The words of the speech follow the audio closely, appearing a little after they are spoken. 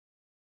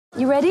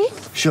You ready?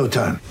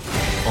 Showtime.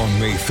 On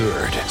May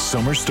 3rd,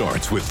 summer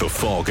starts with The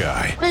Fall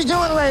Guy. Let's do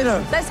it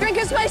later. Let's drink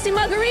a spicy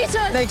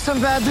margarita. Make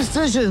some bad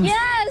decisions.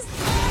 Yes!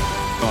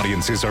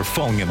 Audiences are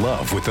falling in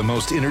love with the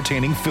most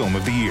entertaining film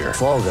of the year.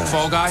 Fall Guy.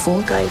 Fall Guy?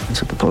 Fall guy.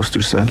 That's what the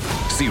poster said.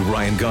 See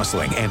Ryan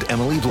Gosling and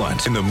Emily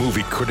Blunt in the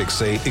movie critics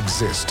say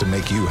exists to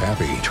make you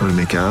happy. Trying to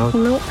make it out?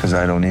 Nope. Because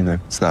I don't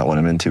either. It's not what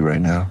I'm into right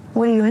now.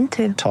 What are you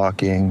into?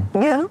 Talking.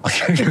 Yeah.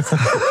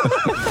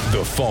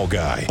 The Fall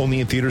Guy.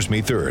 Only in theaters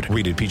May 3rd.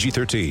 Rated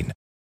PG-13.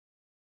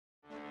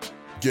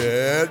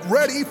 Get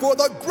ready for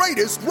the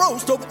greatest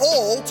roast of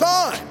all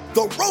time.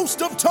 The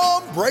Roast of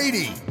Tom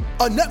Brady.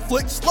 A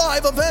Netflix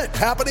live event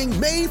happening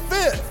May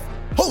 5th.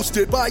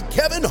 Hosted by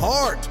Kevin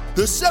Hart.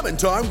 The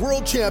 7-time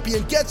world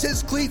champion gets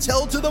his cleats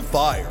held to the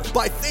fire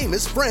by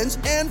famous friends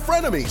and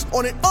frenemies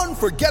on an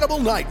unforgettable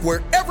night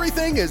where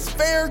everything is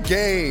fair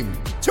game.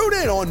 Tune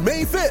in on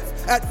May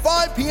 5th at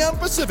 5 p.m.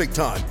 Pacific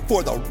time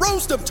for the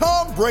Roast of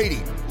Tom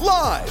Brady.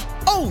 Live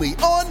only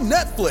on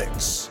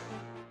Netflix.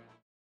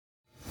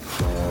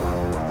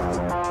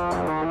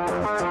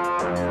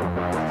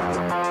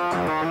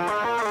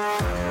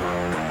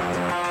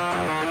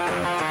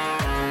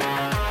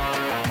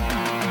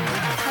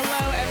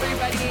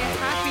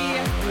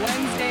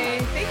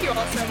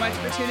 So much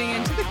for tuning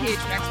in to the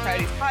PHNX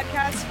Priorities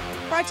podcast,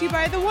 brought to you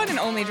by the one and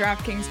only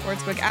DraftKings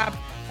Sportsbook app,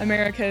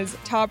 America's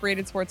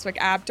top-rated sportsbook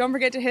app. Don't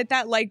forget to hit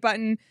that like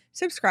button,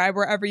 subscribe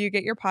wherever you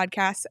get your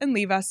podcasts, and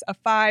leave us a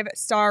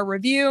 5-star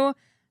review.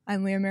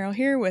 I'm Leah Merrill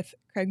here with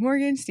Craig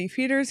Morgan, Steve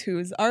Peters,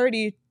 who's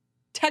already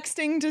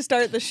texting to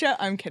start the show.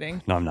 I'm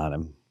kidding. No, I'm not.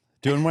 I'm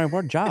doing my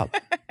work job.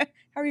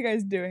 How are you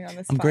guys doing on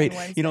this? I'm great.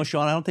 Wednesday? You know,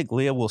 Sean, I don't think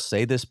Leah will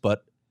say this,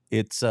 but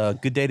it's a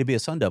good day to be a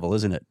Sun Devil,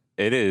 isn't it?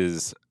 It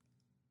is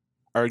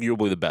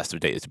arguably the best of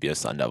days to be a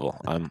Sun Devil.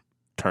 I'm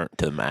turned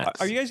to the max.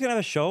 Are you guys going to have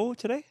a show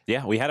today?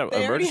 Yeah, we had an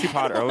They already emergency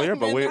pod had earlier,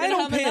 but one. we I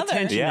don't pay another.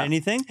 attention Yeah. to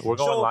anything. we're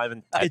going live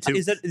at 2.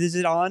 Is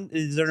it on?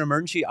 Is there an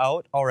emergency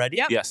out already?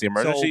 Yep. Yes, the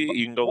emergency. So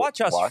you can go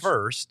watch us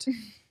first,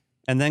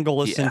 and then go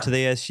listen Yeah. to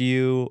the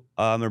SU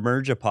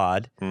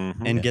Emergipod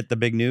and get the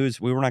big news.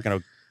 We were not going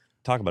to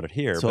talk about it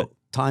here, So but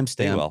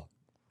timestamp, will.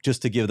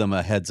 just to give them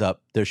a heads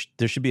up, there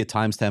should be a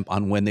timestamp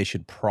on when they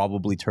should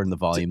probably turn the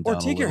volume Or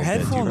down. take a your little bit.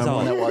 Do you headphones remember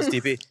when out. that was,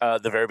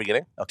 DP? the very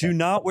beginning. Do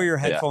not wear your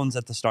headphones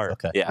at the start.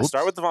 Okay. Yeah, Oops.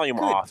 start with the volume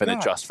Good off and God.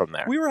 adjust from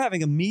there. We were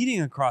having a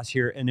meeting across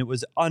here, and it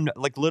was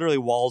like literally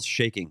walls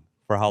shaking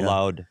for how Yeah.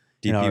 loud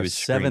DP In our was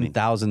screaming.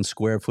 7,000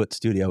 square foot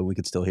studio, we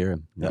could still hear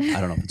him. I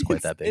don't know if it's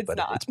quite that big, It's but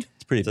not.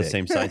 it's pretty It's the big.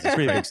 same size. It's a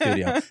pretty big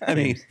studio. I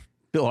mean,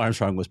 Bill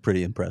Armstrong was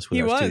pretty impressed with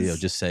He our was. studio,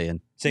 just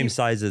saying. Same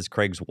size as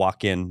Craig's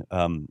walk-in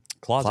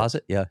closet.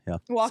 Closet? Yeah, yeah.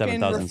 Walk-in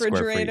 7,000 square feet.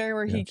 refrigerator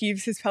where he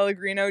keeps his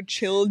Pellegrino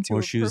chilled to More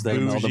a shoes than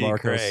perfect Imelda Bougie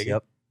Marcos. Craig.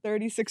 Yep.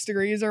 36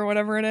 degrees or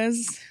whatever it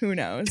is. Who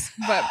knows?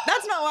 But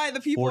that's not why the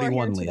people are here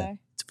 41, today. Leah.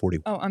 It's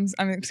 41.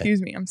 Oh, excuse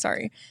me. I'm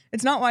sorry.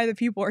 It's not why the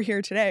people are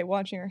here today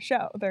watching our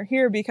show. They're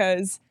here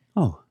because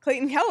Oh.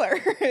 Clayton Keller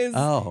is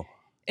Oh.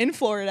 in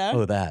Florida.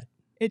 Oh, that.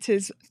 It's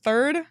his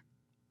third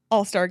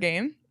All-Star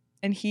game,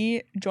 and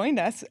he joined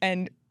us.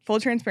 And full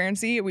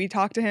transparency, we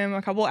talked to him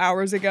a couple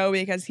hours ago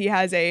because he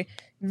has a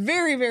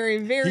very, very,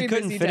 very He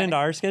couldn't busy fit day. into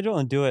our schedule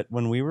and do it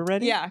when we were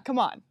ready? Yeah, come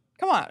on.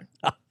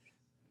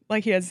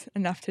 Like he has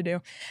enough to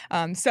do.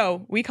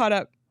 So we caught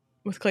up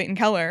with Clayton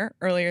Keller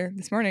earlier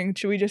this morning.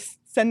 Should we just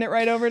send it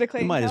right over to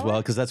Clayton You might as Keller?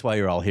 well, because that's why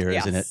you're all here,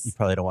 isn't it? Yes. You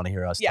probably don't want to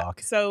hear us Yeah. talk.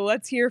 So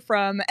let's hear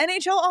from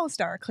NHL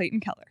All-Star Clayton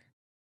Keller.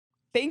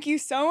 Thank you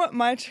so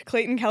much,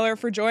 Clayton Keller,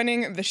 for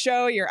joining the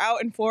show. You're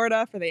out in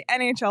Florida for the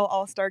NHL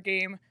All-Star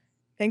game.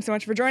 Thanks so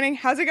much for joining.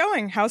 How's it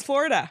going? How's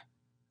Florida?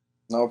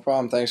 No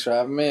problem. Thanks for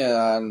having me.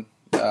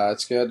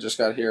 It's good. Just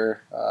got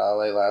here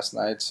late last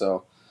night,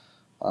 so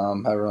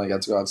haven't really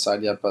got to go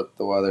outside yet. But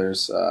the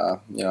weather's,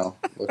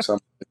 looks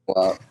unbelievable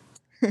out.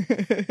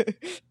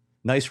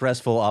 Nice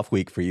restful off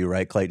week for you,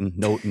 right, Clayton?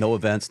 No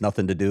events,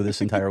 nothing to do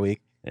this entire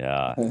week.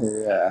 Yeah.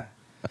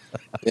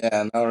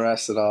 Yeah, no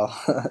rest at all.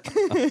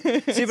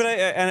 See, but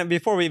and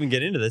before we even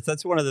get into this,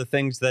 that's one of the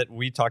things that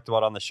we talked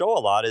about on the show a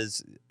lot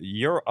is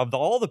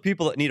all the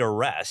people that need a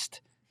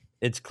rest,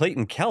 it's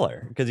Clayton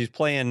Keller because he's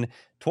playing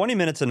 20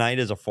 minutes a night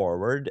as a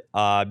forward.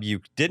 You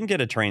didn't get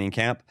a training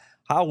camp.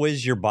 How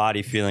is your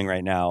body feeling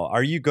right now?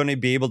 Are you going to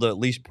be able to at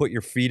least put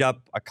your feet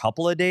up a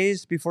couple of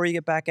days before you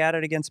get back at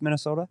it against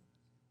Minnesota?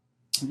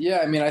 Yeah,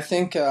 I mean, I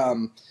think,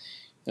 other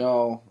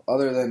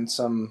than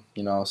some,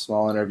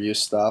 small interview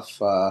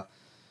stuff,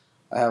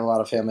 I have a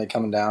lot of family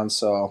coming down,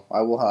 so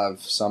I will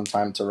have some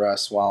time to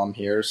rest while I'm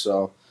here,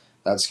 so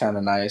that's kind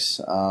of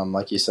nice.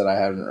 Like you said, I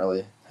haven't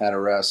really had a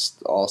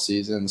rest all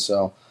season,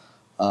 so,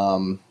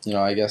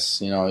 I guess,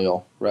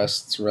 you'll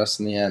rest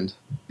in the end.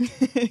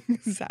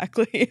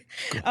 Exactly.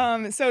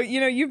 So,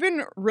 you've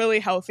been really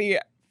healthy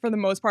for the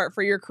most part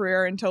for your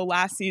career until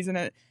last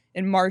season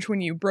in March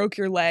when you broke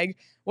your leg.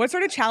 What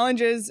sort of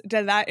challenges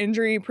did that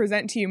injury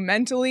present to you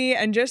mentally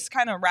and just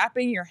kind of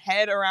wrapping your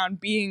head around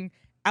being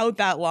out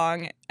that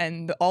long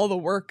and all the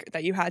work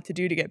that you had to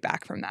do to get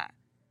back from that?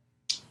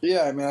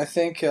 Yeah, I mean, I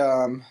think it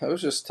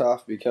was just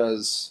tough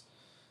because,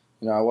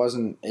 I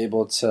wasn't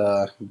able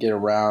to get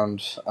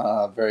around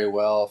very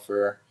well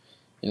for,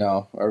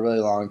 a really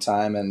long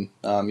time. And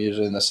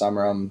usually in the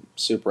summer, I'm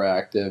super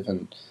active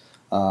and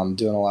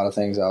doing a lot of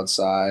things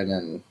outside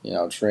and,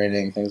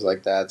 training, things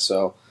like that.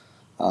 So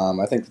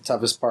I think the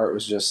toughest part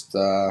was just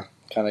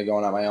kind of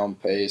going at my own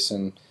pace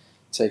and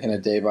taking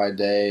it day by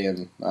day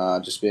and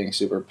just being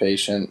super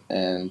patient.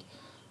 And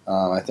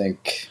I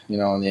think, in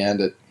the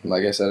end,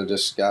 like I said, it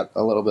just got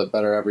a little bit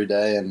better every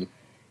day. And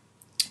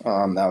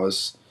that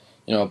was,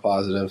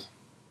 positive.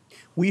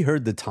 We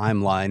heard the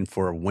timeline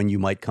for when you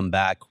might come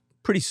back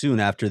pretty soon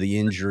after the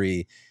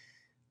injury.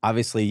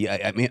 Obviously,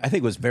 I mean, I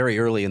think it was very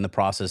early in the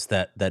process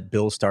that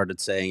Bill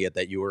started saying it,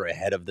 that you were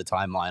ahead of the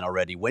timeline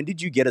already. When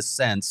did you get a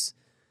sense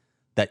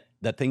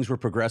that things were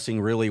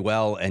progressing really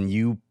well and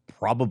you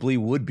probably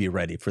would be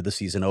ready for the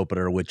season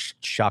opener, which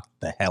shocked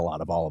the hell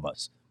out of all of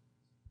us?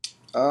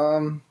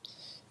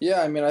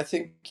 Yeah, I mean, I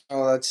think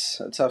that's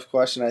a tough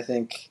question. I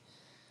think,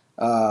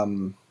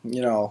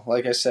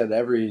 like I said,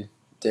 every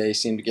day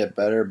seemed to get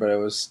better, but it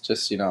was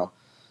just,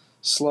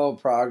 slow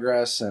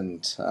progress.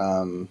 And,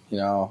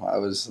 I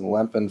was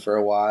limping for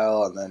a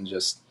while, and then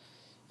just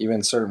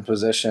even certain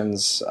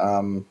positions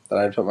that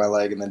I'd put my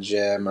leg in the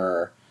gym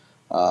or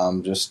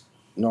just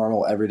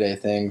normal everyday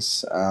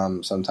things.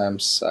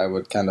 Sometimes I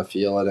would kind of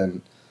feel it,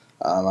 and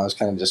I was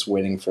kind of just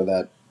waiting for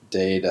that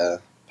day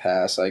to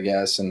pass, I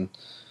guess. And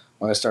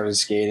when I started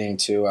skating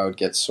too, I would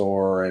get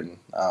sore, and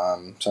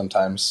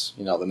sometimes,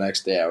 the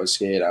next day I would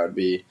skate, I would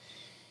be,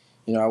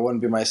 I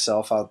wouldn't be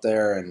myself out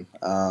there. And,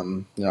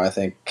 I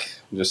think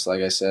just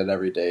like I said,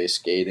 every day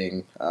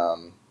skating,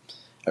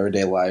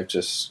 everyday life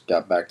just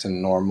got back to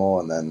normal,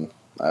 and then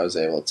I was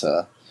able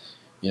to,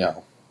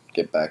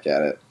 get back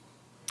at it.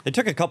 It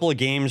took a couple of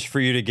games for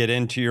you to get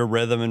into your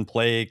rhythm and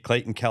play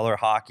Clayton Keller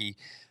hockey.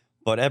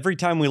 But every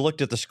time we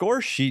looked at the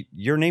score sheet,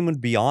 your name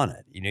would be on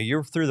it. You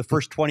were through the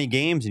first 20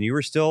 games and you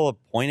were still a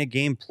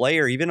point-a-game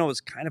player, even though it was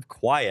kind of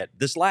quiet.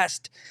 This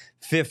last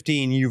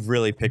 15, you've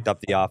really picked up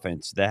the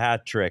offense, the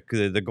hat trick,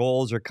 the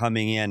goals are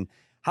coming in.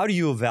 How do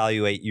you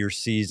evaluate your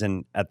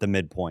season at the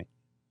midpoint?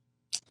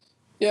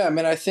 Yeah, I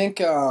mean, I think,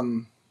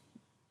 early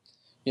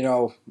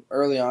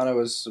on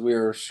we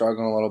were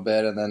struggling a little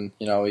bit, and then,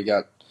 we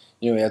got,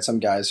 we had some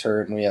guys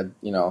hurt, and we had,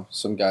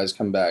 some guys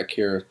come back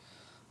here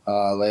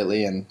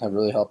lately and have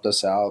really helped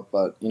us out.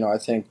 But, I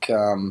think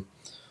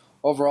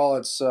overall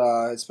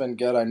it's been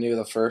good. I knew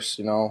the first,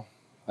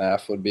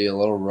 half would be a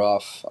little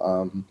rough.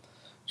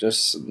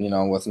 Just,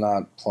 with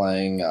not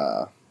playing,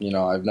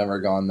 I've never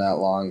gone that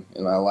long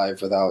in my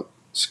life without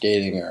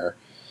skating or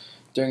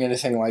doing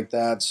anything like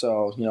that.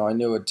 So, I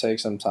knew it would take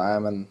some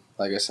time. And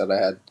like I said, I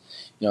had,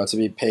 to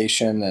be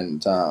patient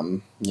and,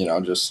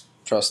 just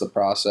trust the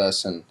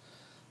process. And,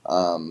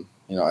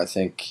 I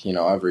think,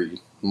 every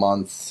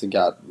month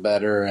got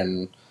better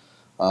and,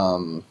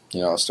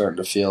 starting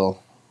to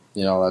feel,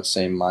 that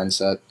same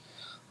mindset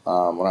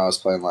when I was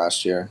playing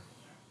last year.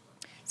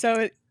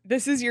 So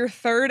this is your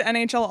third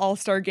NHL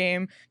All-Star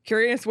game.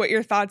 Curious what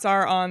your thoughts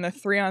are on the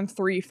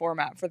 3-on-3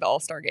 format for the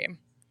All-Star game.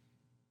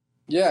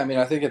 Yeah, I mean,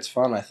 I think it's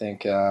fun. I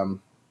think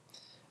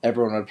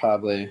everyone would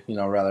probably,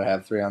 rather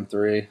have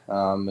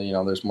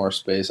 3-on-3. There's more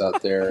space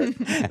out there.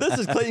 This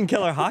is Clayton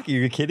Keller hockey.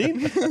 Are you kidding?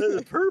 This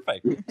is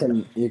perfect.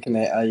 You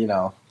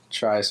can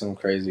try some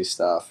crazy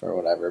stuff or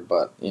whatever.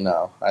 But,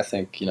 I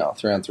think,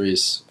 3-on-3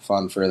 is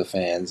fun for the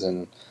fans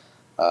and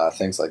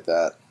things like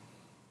that.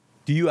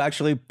 Do you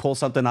actually pull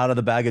something out of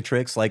the bag of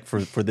tricks, like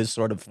for this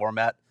sort of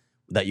format,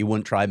 that you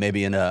wouldn't try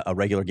maybe in a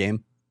regular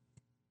game?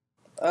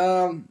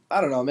 I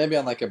don't know. Maybe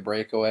on like a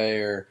breakaway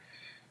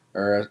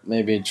or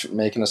maybe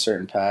making a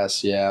certain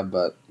pass. Yeah,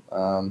 but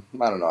I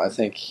don't know. I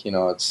think,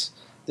 it's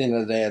at the end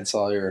of the day, it's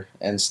all your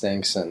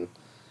instincts and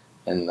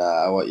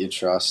what you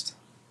trust.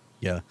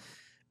 Yeah.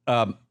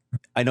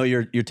 I know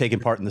you're taking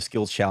part in the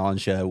skills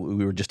challenge.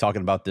 We were just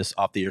talking about this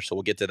off the air, so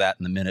we'll get to that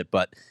in a minute.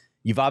 But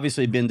you've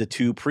obviously been to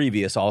 2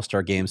 previous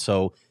All-Star games.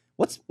 So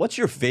what's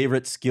your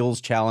favorite skills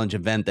challenge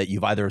event that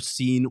you've either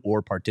seen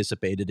or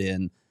participated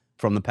in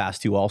from the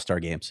past 2 All-Star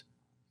games?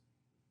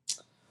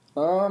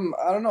 I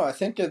don't know. I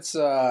think it's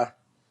the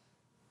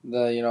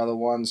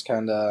ones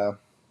kind of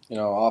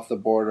off the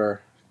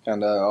border,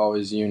 kind of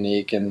always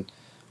unique and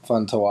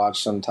fun to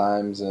watch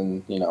sometimes,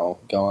 and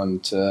going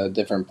to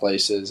different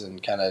places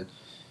and kind of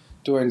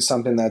doing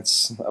something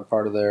that's a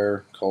part of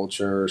their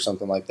culture or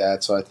something like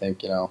that. So I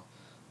think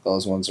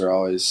those ones are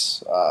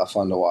always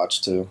fun to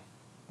watch too.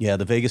 Yeah,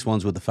 the Vegas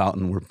ones with the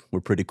fountain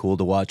were pretty cool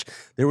to watch.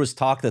 There was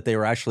talk that they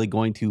were actually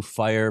going to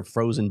fire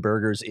frozen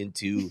burgers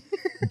into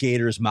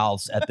gators'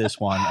 mouths at this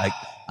one.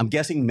 I'm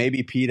guessing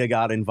maybe PETA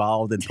got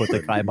involved and put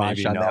the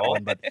kibosh on that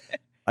one, but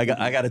I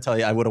got to tell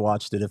you, I would have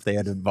watched it if they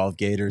had involved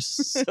gators.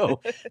 So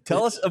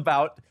tell us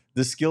about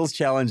the skills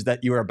challenge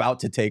that you are about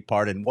to take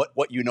part in,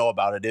 what you know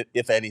about it,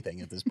 if anything,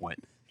 at this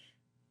point.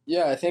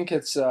 Yeah, I think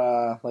it's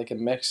like a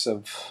mix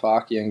of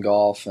hockey and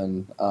golf,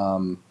 and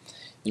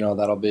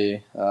that'll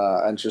be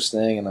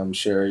interesting, and I'm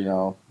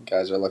sure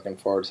guys are looking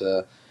forward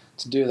to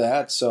do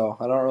that. So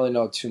I don't really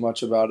know too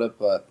much about it,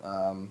 but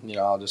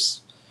I'll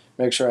just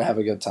make sure I have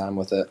a good time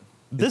with it.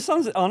 This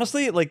sounds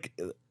honestly like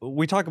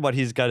we talk about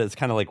he's got it's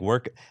kind of like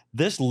work.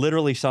 This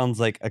literally sounds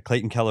like a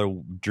Clayton Keller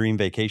dream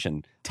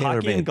vacation.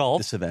 Hockey and golf.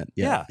 This event.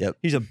 Yeah. Yep.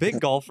 He's a big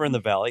golfer in the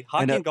Valley.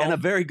 Hockey and golf. And a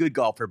very good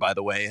golfer, by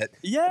the way.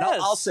 Yes.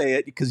 I'll say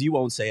it because you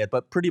won't say it,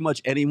 but pretty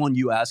much anyone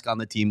you ask on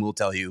the team will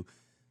tell you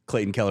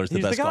Clayton Keller is the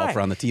He's the best guy. golfer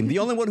on the team. The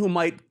only one who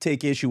might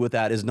take issue with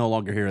that is no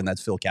longer here, and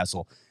that's Phil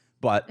Kessel.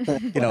 But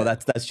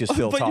that's just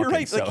Phil but talking. you're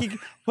right. So.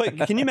 Like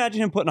can you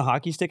imagine him putting a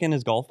hockey stick in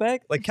his golf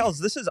bag? Like, Kels,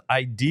 this is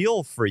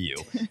ideal for you.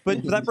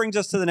 But that brings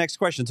us to the next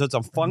question. So it's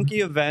a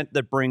funky event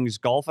that brings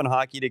golf and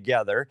hockey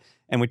together.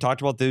 And we talked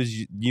about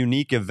those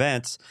unique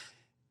events.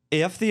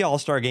 If the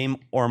All-Star Game,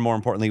 or more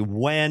importantly,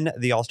 when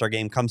the All-Star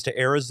Game comes to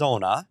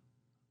Arizona,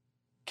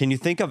 can you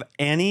think of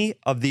any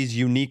of these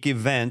unique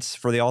events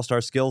for the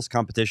All-Star Skills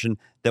Competition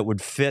that would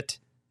fit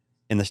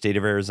in the state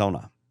of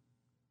Arizona?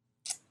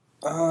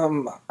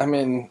 I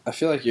mean, I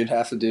feel like you'd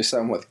have to do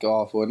something with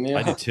golf, wouldn't you?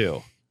 I do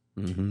too.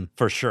 Mm-hmm.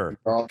 For sure.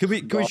 Could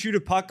we shoot a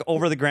puck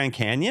over the Grand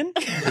Canyon?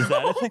 Is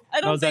that a thing? I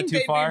don't No, is that think too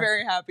they'd far? be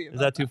very happy about Is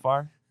that too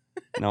far?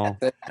 No.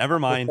 Never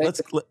mind.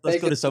 Let's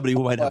go to somebody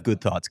who might have good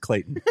thoughts.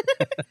 Clayton.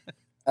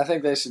 I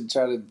think they should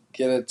try to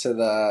get it to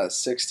the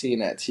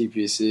 16 at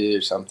TPC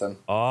or something.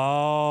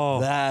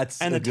 Oh,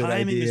 that's and a the good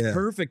timing idea. is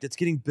perfect. It's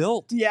getting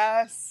built.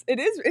 Yes, it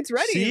is. It's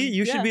ready. See,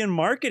 you Yeah. should be in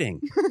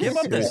marketing. Give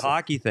up this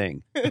hockey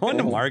thing. Go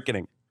into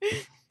marketing.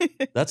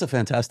 That's a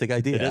fantastic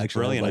idea. It is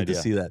actually, brilliant I'd like idea.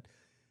 to see that.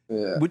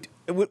 Yeah.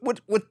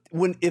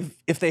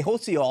 If they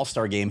host the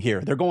All-Star Game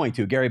here, they're going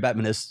to. Gary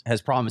Bettman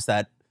has promised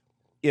that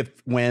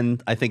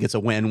when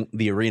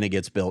the arena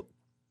gets built.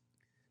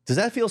 Does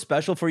that feel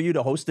special for you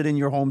to host it in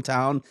your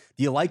hometown?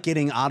 Do you like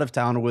getting out of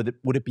town, or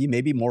would it be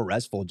maybe more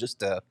restful just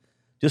to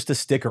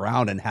stick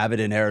around and have it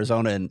in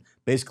Arizona and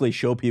basically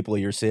show people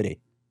your city?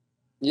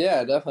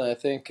 Yeah, definitely. I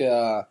think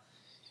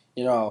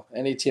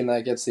any team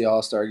that gets the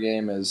All-Star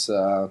Game is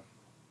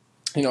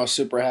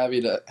super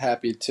happy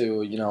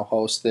to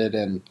host it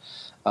and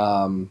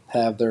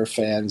have their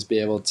fans be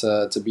able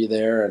to be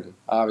there. And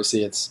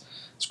obviously, it's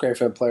great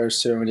for the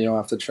players too, and you don't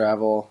have to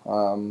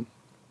travel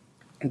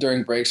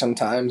during break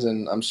sometimes.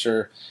 And I'm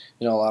sure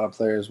a lot of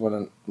players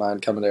wouldn't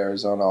mind coming to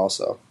Arizona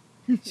also.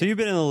 So you've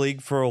been in the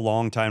league for a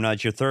long time now.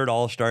 It's your third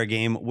All-Star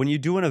Game. When you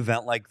do an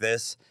event like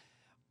this,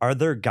 are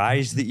there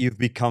guys that you've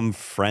become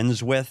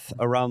friends with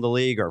around the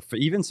league, or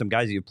even some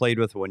guys that you played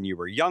with when you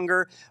were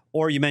younger?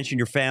 Or you mentioned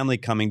your family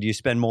coming. Do you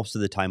spend most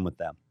of the time with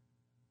them?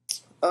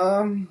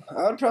 I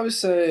would probably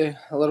say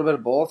a little bit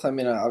of both. I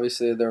mean,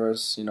 obviously there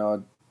was,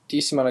 a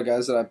decent amount of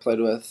guys that I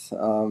played with,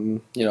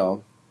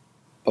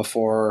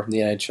 before the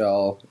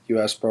NHL,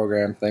 US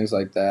program, things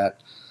like that.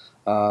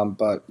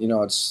 But,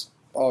 it's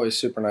always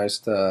super nice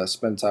to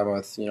spend time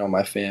with,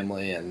 my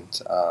family,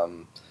 and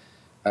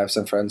I have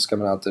some friends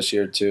coming out this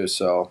year too.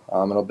 So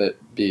it'll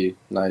be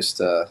nice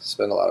to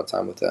spend a lot of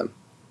time with them.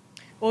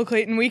 Well,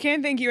 Clayton, we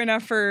can't thank you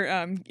enough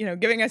for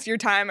giving us your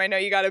time. I know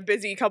you got a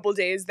busy couple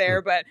days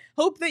there, but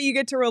hope that you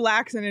get to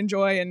relax and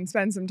enjoy and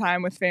spend some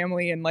time with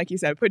family. And like you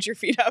said, put your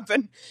feet up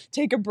and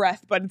take a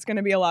breath. But it's going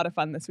to be a lot of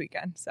fun this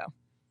weekend. So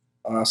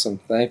awesome.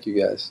 Thank you,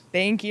 guys.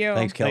 Thank you.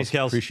 Thanks,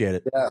 Kels. Appreciate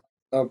it. Yeah,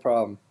 no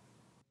problem.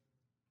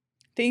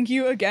 Thank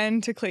you again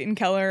to Clayton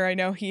Keller. I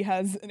know he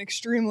has an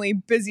extremely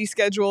busy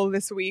schedule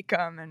this week,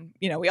 and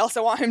we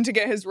also want him to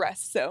get his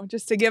rest. So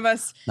just to give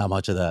us Not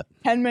much of that.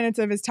 10 minutes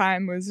of his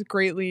time was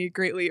greatly,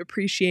 greatly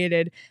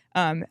appreciated.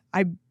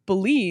 I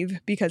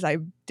believe, because I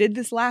did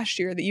this last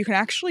year, that you can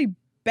actually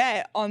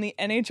bet on the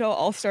NHL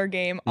All-Star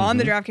Game on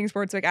the DraftKings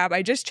Sportsbook app.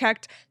 I just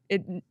checked.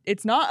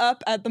 It's not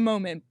up at the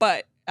moment,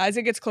 but as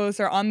it gets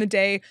closer on the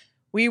day,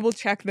 we will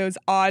check those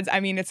odds. I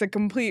mean, it's a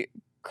complete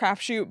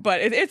crapshoot,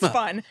 but it's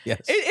fun.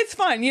 Yes. It's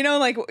fun.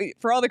 Like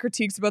for all the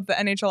critiques about the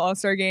NHL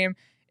All-Star Game,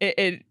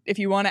 if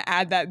you want to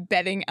add that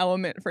betting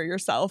element for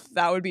yourself,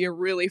 that would be a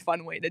really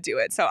fun way to do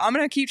it. So I'm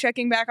going to keep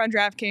checking back on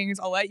DraftKings.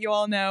 I'll let you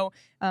all know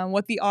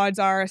what the odds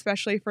are,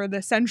 especially for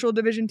the Central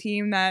Division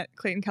team that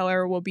Clayton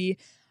Keller will be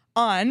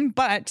on.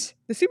 But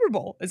the Super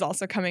Bowl is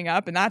also coming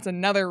up, and that's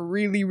another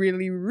really,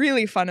 really,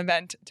 really fun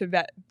event to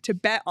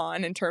bet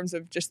on in terms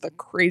of just the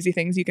crazy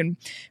things you can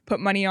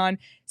put money on.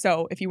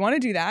 So if you want to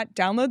do that,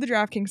 download the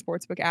DraftKings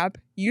Sportsbook app,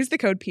 use the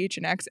code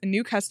PHNX, and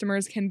new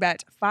customers can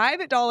bet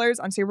 $5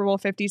 on Super Bowl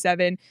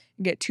 57 and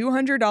get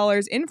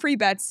 $200 in free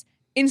bets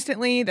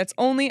instantly. That's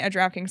only at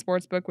DraftKings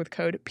Sportsbook with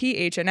code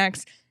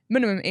PHNX.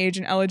 Minimum age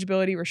and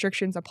eligibility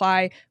restrictions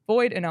apply.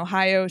 Void in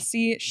Ohio.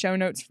 See show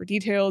notes for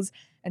details.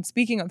 And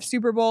speaking of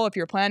Super Bowl, if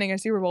you're planning a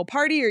Super Bowl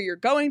party or you're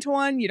going to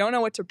one, you don't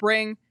know what to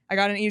bring, I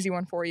got an easy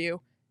one for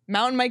you.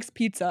 Mountain Mike's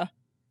Pizza.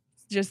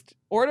 Just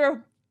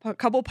order a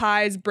couple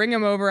pies, bring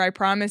them over. I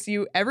promise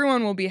you,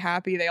 everyone will be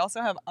happy. They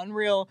also have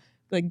unreal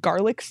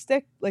garlic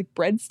stick,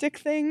 breadstick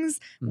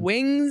things,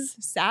 wings,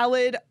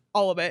 salad,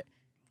 all of it.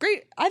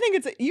 Great. I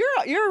think it's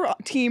your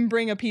team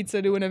bring a pizza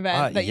to an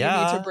event that you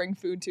need to bring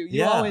food to.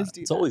 You always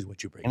do. It's always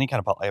what you bring. Any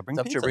kind of I bring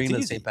It's up to pizza. you bringing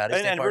It's the easy. St.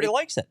 Patrick's Day and everybody party.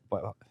 likes it.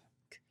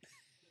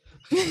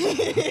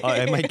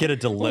 I might get it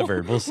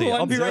delivered. We'll see.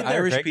 I'll be right there.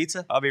 Irish Craig.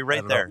 pizza? I'll be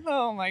right there.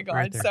 Oh my God.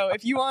 Right there. So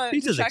if you want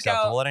Pizza's to check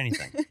acceptable out at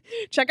anything.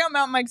 check out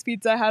Mountain Mike's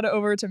Pizza, head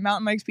over to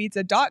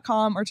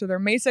mountainmikespizza.com or to their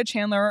Mesa,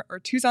 Chandler, or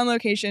Tucson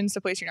locations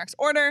to place your next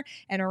order.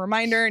 And a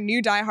reminder,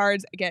 new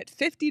diehards get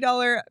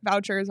 $50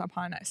 vouchers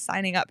upon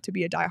signing up to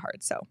be a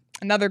diehard. So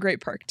another great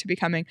perk to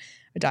becoming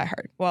a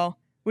diehard. Well,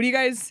 what do you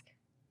guys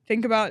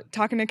think about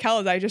talking to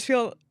Kells? I just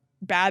feel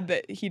bad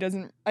that he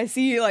doesn't. I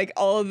see like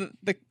all of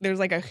there's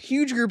like a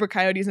huge group of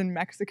Coyotes in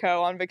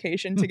Mexico on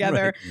vacation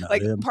together, Right,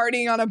 like him.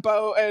 partying on a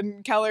boat,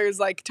 and Keller's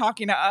like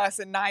talking to us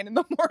at 9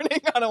 a.m.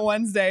 on a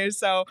Wednesday.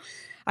 So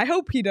I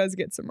hope he does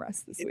get some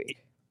rest this week.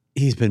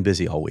 He's been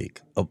busy all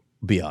week. I'll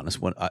be honest.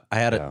 When I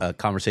had a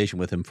conversation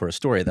with him for a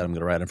story that I'm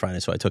going to write on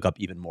Friday, so I took up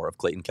even more of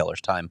Clayton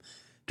Keller's time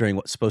during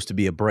what's supposed to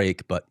be a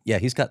break. But yeah,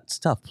 he's got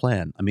stuff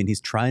planned. I mean, he's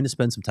trying to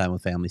spend some time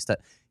with family stuff.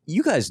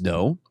 You guys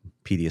know,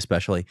 PD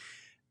especially,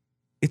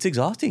 it's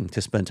exhausting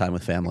to spend time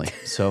with family.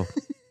 So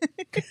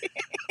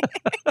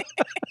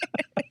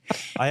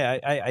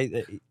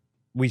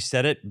we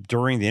said it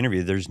during the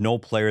interview. There's no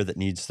player that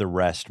needs to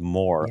rest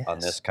more on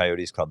this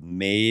Coyotes club.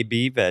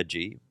 Maybe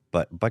Veggie,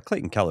 but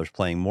Clayton Keller's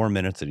playing more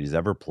minutes than he's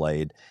ever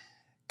played,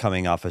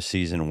 coming off a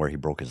season where he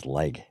broke his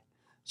leg.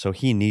 So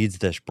he needs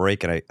this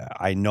break. And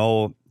I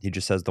know he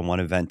just has the one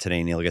event today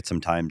and he'll get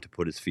some time to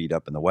put his feet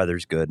up, and the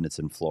weather's good and it's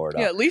in Florida.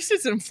 Yeah, at least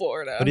it's in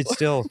Florida. But it's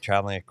still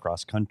traveling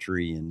across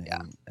country,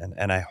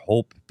 and I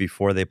hope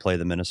before they play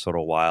the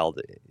Minnesota Wild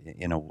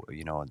in a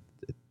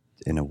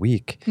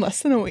week.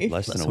 Less than a week.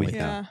 Less than a week.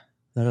 Yeah. is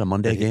that a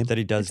Monday game? That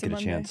he does It's a get a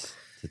Monday. chance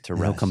to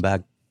And rest. he'll come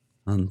back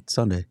on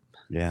Sunday.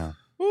 Yeah.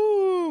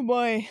 Ooh,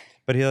 boy.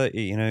 But he'll,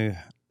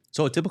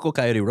 So a typical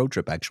Coyote road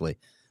trip, actually.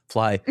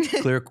 Fly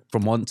clear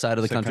from one side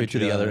of the country to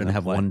the other and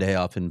have fly. one day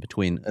off in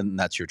between. And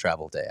that's your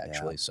travel day,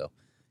 actually. So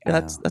yeah,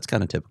 that's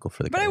kind of typical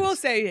for the But I Coyotes. will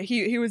say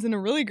he was in a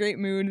really great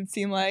mood, it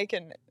seemed like,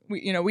 and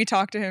we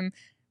talked to him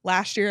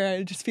last year.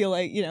 I just feel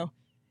like,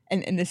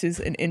 and this is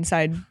an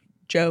inside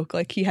joke,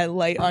 like he had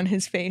light on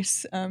his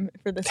face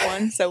for this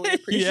one, so we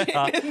appreciate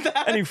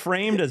that. And he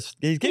framed as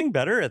he's getting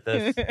better at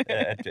this,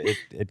 at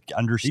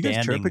understanding. You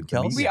guys chirping the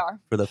Kells We are.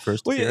 for the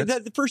first Well,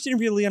 appearance? the first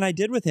interview Lee and I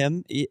did with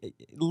him, he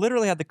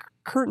literally had the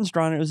curtains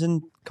drawn. It was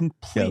in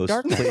complete Yeah, it was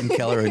darkness. Clayton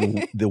Keller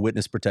and the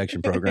witness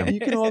protection program.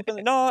 You can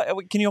open.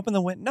 Can you open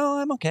the window? No,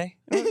 I'm okay.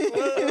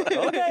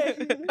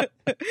 Okay.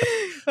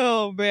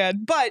 Oh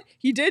man, but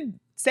he did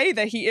say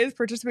that he is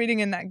participating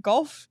in that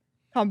golf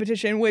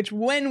competition, which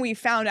when we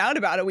found out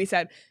about it, we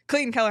said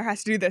Clayton Keller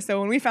has to do this. So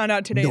when we found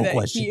out today No that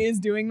question. he is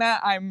doing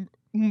that, I'm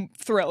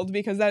thrilled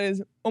because that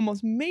is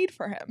almost made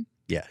for him.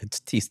 Yeah, it's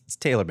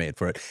tailor-made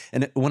for it.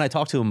 And when I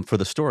talked to him for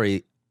the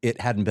story, it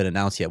hadn't been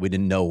announced yet. We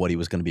didn't know what he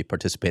was going to be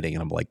participating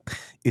in. I'm like,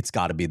 it's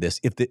got to be this.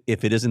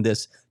 If it isn't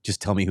this,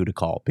 just tell me who to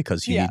call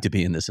because you need to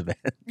be in this event.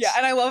 Yeah,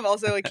 and I love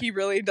also like he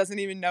really doesn't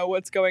even know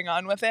what's going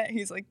on with it.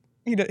 He's like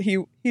he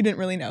didn't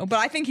really know, but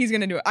I think he's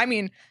going to do it. I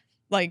mean,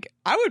 like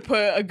I would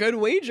put a good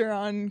wager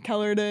on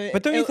Keller to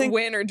But don't you think-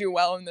 win or do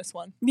well in this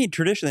one. I mean,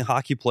 traditionally,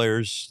 hockey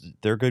players,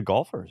 they're good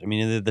golfers. I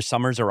mean, the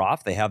summers are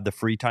off. They have the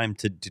free time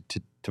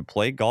to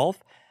play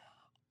golf.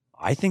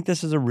 I think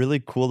this is a really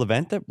cool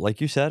event that,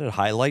 like you said, it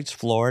highlights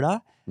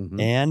Florida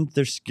and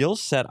their skill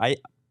set.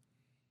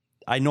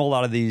 I know a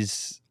lot of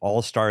these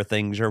all-star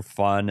things are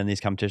fun and these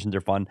competitions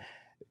are fun.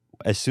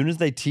 As soon as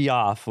they tee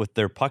off with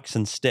their pucks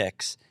and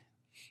sticks,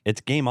 it's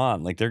game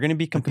on. Like they're going to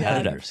be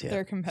competitive.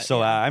 They're competitive.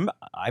 So I'm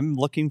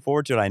looking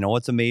forward to it. I know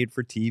it's a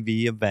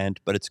made-for-TV event,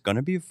 but it's going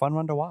to be a fun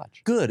one to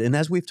watch. Good. And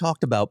as we've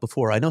talked about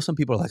before, I know some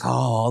people are like, oh,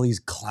 all these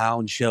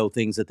clown show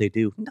things that they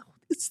do. No,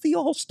 it's the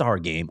All-Star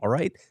game, all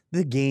right?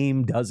 The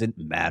game doesn't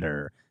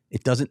matter.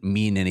 It doesn't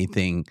mean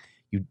anything.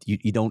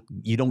 You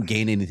don't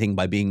gain anything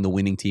by being the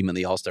winning team in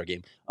the All-Star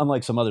game,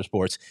 unlike some other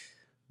sports.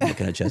 I'm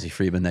looking at Jesse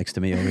Friedman next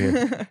to me over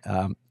here.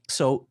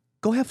 So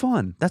go have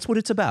fun. That's what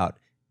it's about.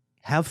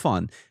 Have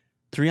fun.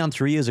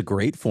 3-on-3 is a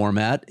great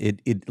format.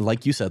 It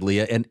like you said,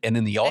 Leah, and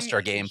in the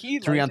All-Star game, he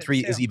liked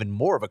 3-on-3 it, is too. even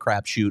more of a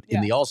crapshoot in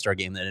Yeah. the All-Star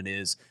game than it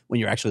is when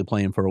you're actually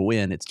playing for a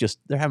win. It's just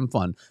they're having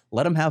fun.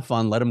 Let them have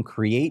fun. Let them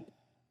create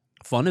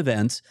fun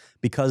events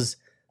because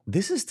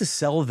this is to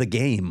sell the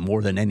game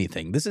more than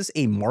anything. This is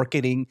a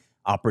marketing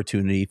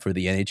opportunity for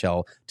the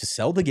NHL to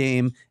sell the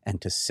game and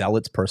to sell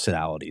its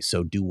personality.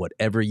 So do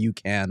whatever you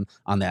can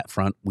on that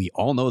front. We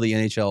all know the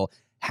NHL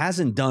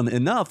hasn't done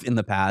enough in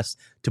the past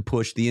to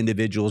push the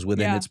individuals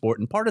within its sport.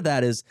 And part of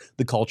that is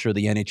the culture of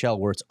the NHL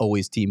where it's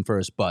always team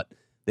first, but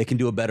they can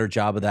do a better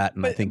job of that.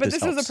 And I think but this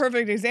this is helps. a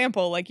perfect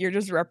example. Like you're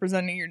just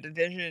representing your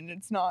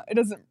division.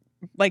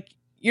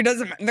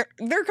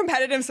 They're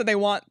competitive, so they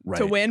want to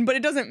Right. win, but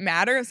it doesn't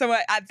matter. So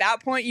at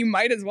that point, you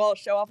might as well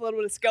show off a little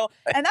bit of skill.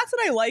 And that's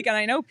what I like. And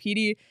I know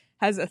Petey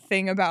has a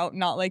thing about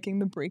not liking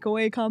the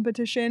breakaway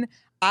competition.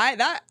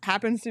 That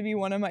happens to be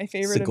one of my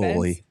favorite It's the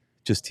goalie. events.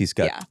 Just he's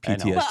got Yeah.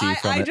 PTSD But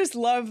from I it. just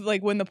love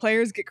like when the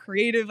players get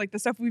creative, like the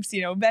stuff we've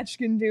seen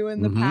Ovechkin do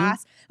in the Mhm.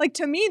 past. Like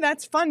to me,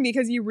 that's fun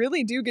because you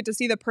really do get to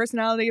see the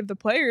personality of the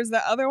players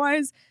that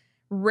otherwise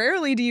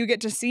rarely do you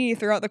get to see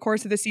throughout the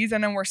course of the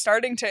season, and we're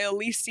starting to at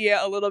least see it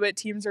a little bit.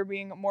 Teams are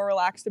being more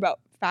relaxed about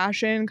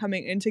fashion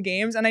coming into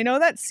games, and I know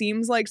that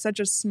seems like such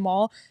a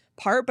small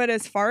part, but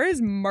as far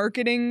as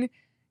marketing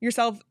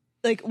yourself,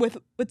 like with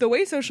the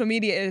way social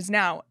media is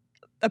now,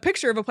 a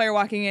picture of a player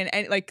walking in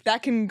and like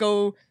that can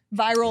go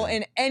viral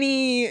in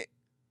any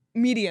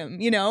medium,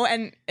 you know,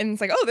 and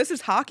it's like, oh, this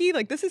is hockey,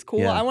 like this is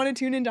cool. I want to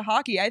tune into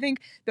hockey. I think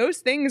those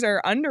things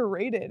are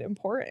underrated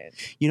important.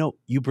 You know,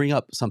 you bring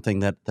up something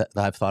that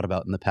I've thought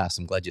about in the past.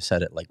 I'm glad you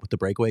said it. Like with the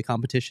breakaway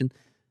competition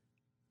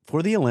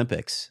for the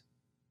Olympics,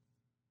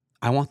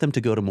 I want them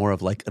to go to more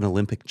of like an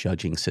Olympic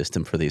judging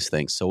system for these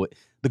things. So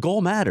the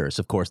goal matters,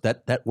 of course,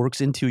 that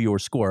works into your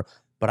score,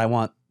 but I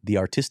want the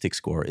artistic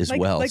score as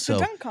well. Like so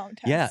the dunk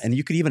contest. yeah, and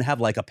you could even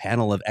have like a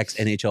panel of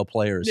ex-NHL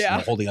players you know,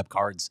 holding up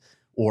cards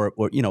or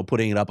you know,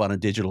 putting it up on a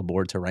digital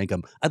board to rank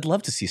them. I'd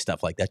love to see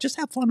stuff like that. Just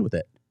have fun with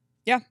it.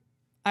 Yeah,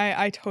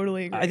 I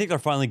totally agree. I think they're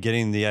finally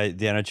getting the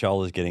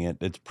NHL is getting it.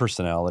 Its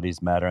personalities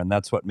matter, and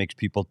that's what makes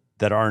people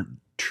that aren't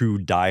true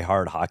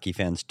diehard hockey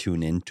fans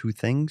tune into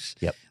things.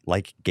 Yep.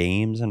 Like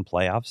games and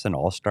playoffs and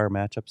all-star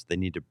matchups. They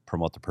need to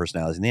promote the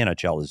personalities, and the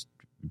NHL is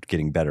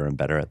getting better and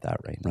better at that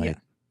right now. Yeah.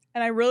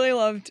 And I really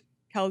loved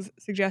Kel's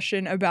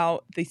suggestion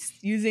about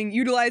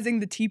utilizing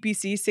the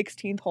TPC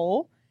 16th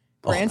hole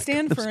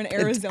grandstand for an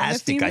Arizona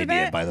themed idea,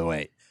 event. By the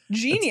way.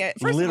 Genius.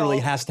 First literally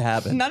of all, has to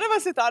happen. None of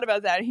us had thought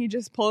about that. He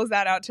just pulls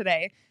that out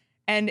today.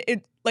 And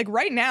it like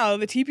right now,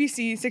 the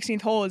TPC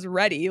 16th hole is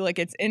ready. Like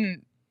it's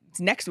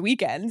next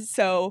weekend.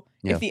 So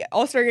if the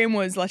All-Star game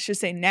was, let's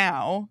just say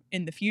now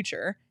in the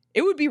future,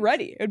 it would be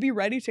ready. It would be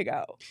ready to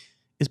go.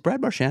 Is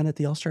Brad Marchand at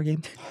the All-Star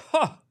game?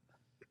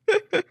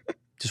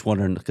 Just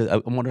wondering, because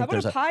I'm wondering if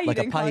there's a pie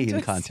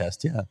eating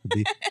contest. Yeah,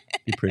 it'd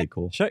be pretty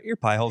cool. Shut your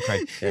pie hole,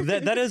 Craig.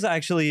 that is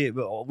actually,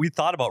 we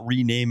thought about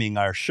renaming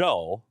our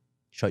show.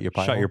 Shut your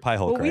pie hole. Your pie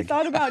hole, well, Craig. We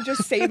thought about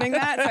just saving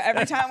that. So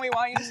every time we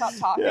want you to stop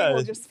talking,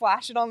 we'll just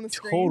flash it on the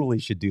screen. Totally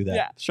should do that.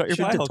 Yeah. Shut your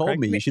pie hole, Craig. You should have told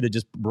me. You should have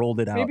just rolled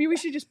it out. Maybe we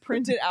should just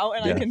print it out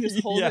and I can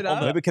just hold it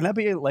up. Maybe can that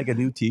be like a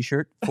new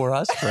T-shirt for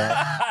us?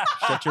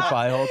 Shut your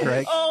pie hole,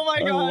 Craig. Oh my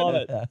God. I love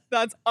it.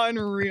 That's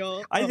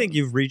unreal. I think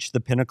you've reached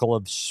the pinnacle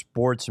of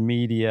sports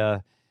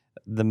media,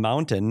 the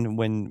mountain,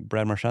 when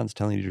Brad Marchand's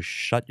telling you to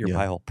shut your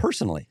pie hole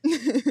personally.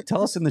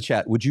 Tell us in the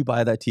chat, would you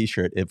buy that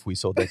T-shirt if we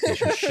sold that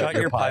T-shirt? Shut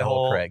your pie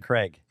hole, Craig.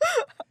 Craig,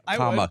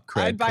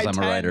 because I'm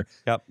a writer.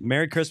 Yep.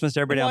 Merry Christmas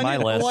to everybody on my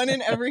list. One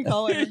in every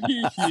color.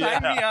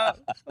 Sign me up.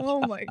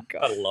 Oh my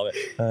God. I love it.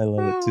 I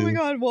love it too. Oh my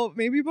God. Well,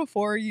 maybe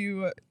before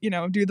you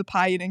do the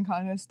pie eating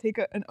contest, take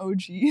an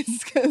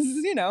OG's because,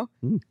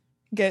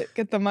 get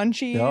the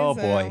munchies. Oh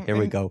boy. Here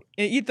we go.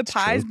 Eat the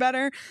pies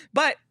better.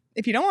 But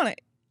if you don't want to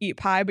eat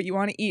pie, but you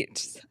want to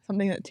eat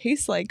something that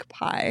tastes like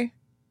pie,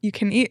 you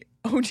can eat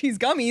OG's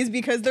gummies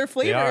because their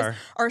flavors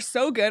are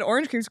so good.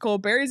 Orange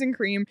creamsicle, berries and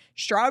cream,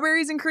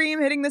 strawberries and cream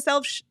hitting the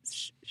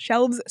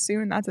shelves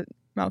soon. That's a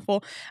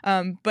mouthful.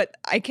 But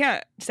I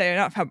can't say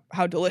enough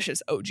how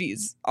delicious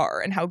OG's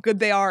are and how good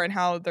they are and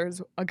how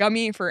there's a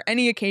gummy for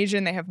any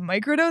occasion. They have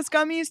microdose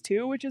gummies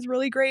too, which is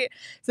really great.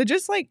 So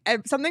just like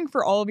something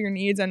for all of your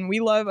needs. And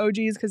we love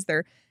OG's because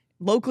they're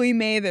locally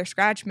made, they're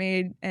scratch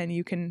made, and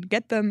you can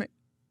get them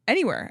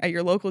anywhere at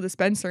your local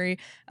dispensary.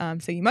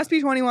 So you must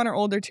be 21 or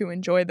older to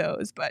enjoy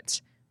those,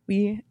 but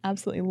we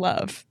absolutely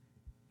love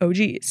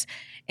OGs.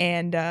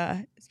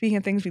 And speaking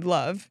of things we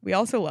love, we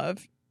also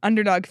love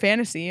Underdog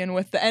Fantasy. And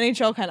with the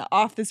NHL kind of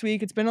off this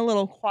week, it's been a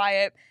little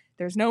quiet.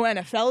 There's no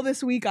NFL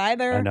this week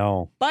either. I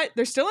know. But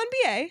there's still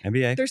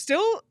NBA. There's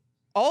still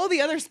all the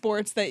other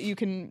sports that you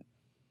can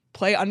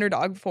play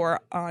Underdog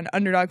for on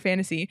Underdog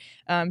Fantasy.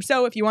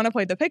 So if you want to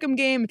play the Pick'em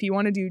game, if you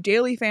want to do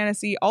daily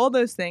fantasy, all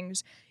those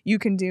things you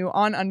can do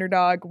on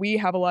Underdog. We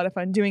have a lot of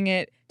fun doing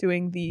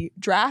the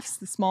drafts,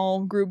 the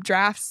small group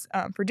drafts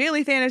for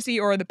daily fantasy,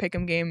 or the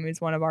Pick'em game is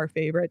one of our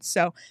favorites.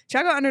 So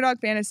check out Underdog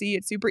Fantasy.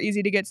 It's super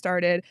easy to get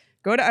started.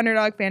 Go to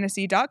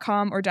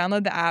underdogfantasy.com or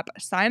download the app,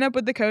 sign up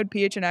with the code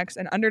PHNX,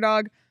 and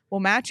Underdog will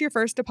match your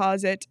first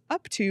deposit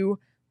up to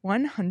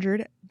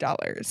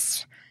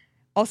 $100.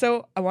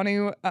 Also, I want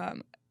to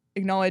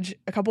acknowledge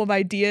a couple of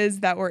ideas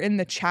that were in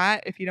the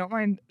chat. If you don't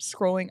mind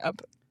scrolling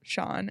up,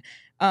 Sean.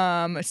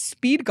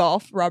 Speed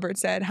golf, Robert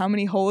said, how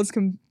many holes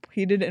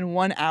completed in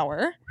 1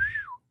 hour?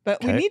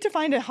 But we need to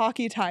find a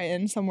hockey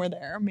tie-in somewhere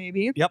there,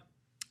 maybe. Yep.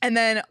 And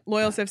then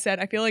Loyal Sif said,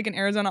 I feel like an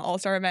Arizona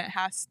All-Star event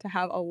has to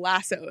have a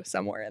lasso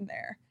somewhere in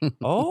there.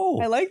 Oh.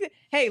 I like that.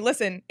 Hey,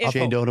 listen.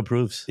 Shane Doan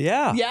approves.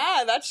 Yeah.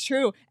 Yeah, that's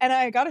true. And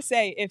I got to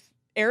say, if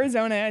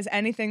Arizona is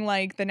anything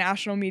like the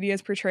national media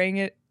is portraying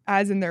it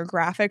as in their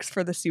graphics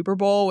for the Super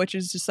Bowl, which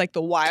is just like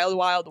the wild,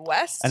 wild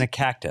west. And a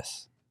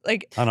cactus.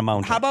 Like on a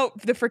mountain. How about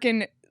the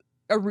freaking,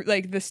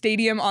 like the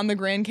stadium on the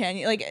Grand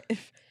Canyon? Like,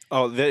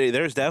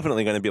 there's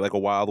definitely going to be like a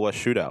Wild West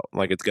shootout.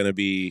 Like it's going to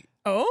be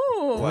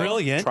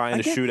brilliant.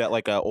 Trying to shoot at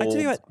like a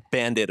old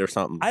bandit or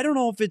something. I don't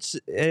know if it's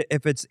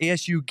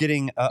ASU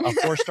getting a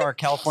 4-star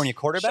California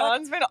quarterback.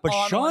 Sean's been but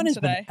on Sean has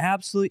today. been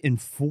absolutely in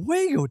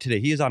fuego today.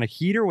 He is on a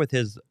heater with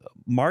his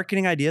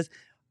marketing ideas.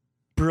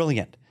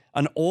 Brilliant.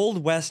 an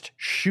Old West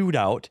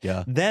shootout.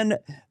 Yeah. Then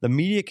the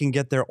media can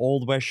get their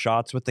Old West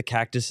shots with the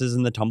cactuses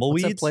and the What's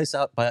tumbleweeds. that place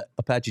out by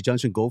Apache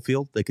Junction,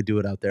 Goldfield? They could do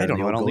it out there. I don't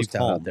The know. I old don't leave ghost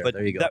town out home. there. But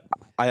There you go.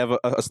 I have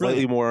a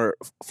slightly Brilliant. more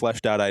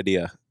fleshed out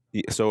idea.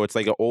 So it's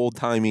like an old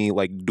timey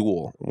like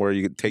duel where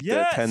you take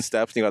the 10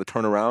 steps and you got to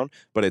turn around,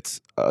 but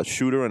it's a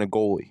shooter and a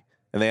goalie,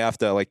 and they have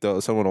to like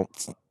someone will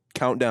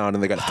count down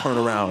and they got to turn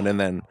around and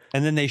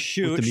then they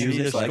shoot. With the and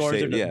music, either like, scores or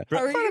shit, yeah.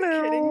 doesn't. Are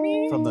you kidding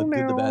me? From the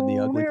Good, the Bad, and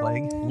the Ugly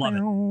playing. Love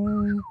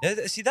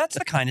it. See, that's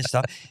the kind of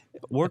stuff.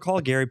 We're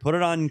called Gary. Put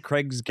it on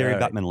Craig's Gary All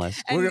right. Bettman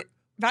list. And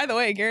by the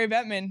way, Gary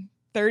Bettman,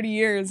 30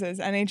 years as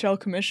NHL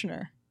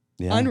commissioner.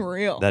 Yeah.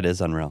 Unreal. That is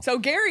unreal. So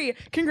Gary,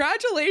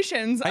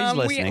 congratulations. He's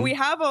listening. We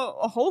have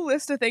a whole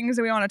list of things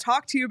that we want to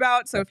talk to you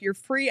about. So if you're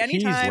free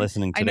anytime,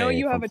 listening I know today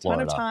you have from a ton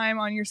of Florida. time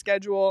on your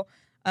schedule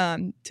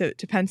to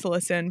pencil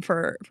us in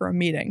for a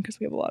meeting because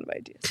we have a lot of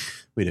ideas.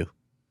 We do.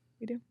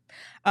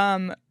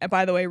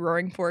 By the way,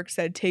 Roaring Fork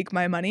said, take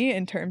my money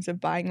in terms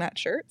of buying that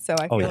shirt. So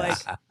I feel like,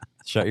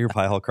 Shut your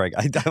pie hole, Craig.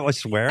 I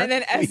swear. and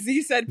then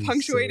SZ said we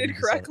punctuated said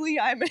it. correctly,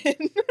 I'm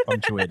in.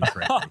 Punctuated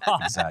correctly.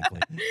 Exactly.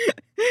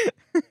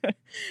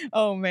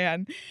 Oh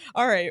man.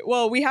 All right.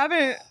 Well,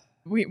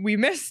 we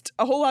missed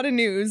a whole lot of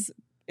news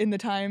in the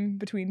time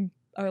between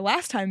our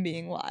last time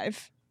being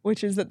live,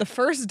 which is that the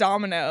first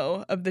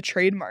domino of the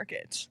trade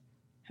market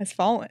has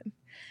fallen.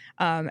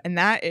 And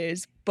that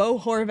is Bo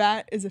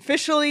Horvat is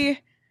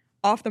officially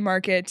off the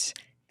market.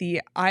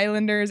 The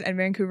Islanders and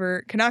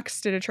Vancouver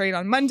Canucks did a trade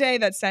on Monday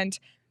that sent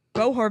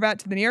Bo Horvat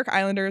to the New York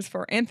Islanders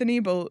for Anthony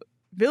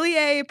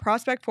Beauvillier,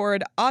 prospect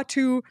forward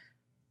Aatu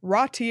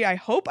Ratti. I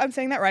hope I'm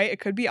saying that right.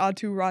 It could be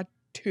Aatu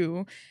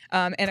Ratti.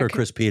 And Per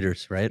Chris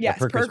Peters, right? Yes,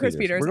 per per Chris Chris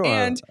Peters. Peters. We're going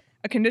And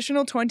a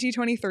conditional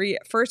 2023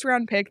 first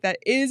round pick that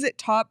is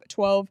top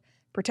 12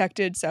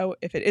 protected. So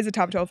if it is a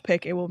top 12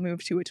 pick, it will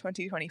move to a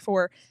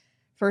 2024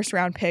 first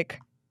round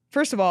pick.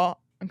 First of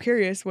all, I'm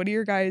curious, what are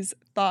your guys'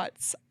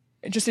 thoughts,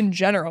 just in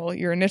general,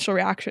 your initial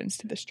reactions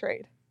to this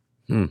trade?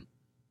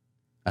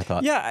 I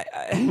thought. Yeah,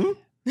 that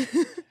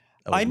was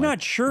I'm my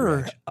not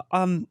sure.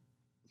 reaction.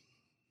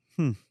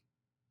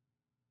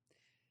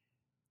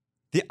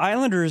 The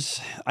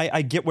Islanders,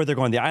 I get where they're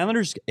going. The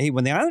Islanders,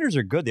 when the Islanders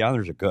are good, the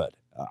Islanders are good.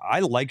 I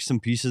like some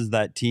pieces of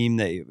that team.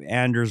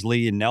 Anders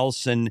Lee and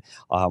Nelson,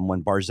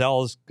 when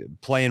Barzell's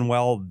playing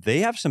well, they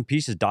have some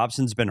pieces.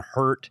 Dobson's been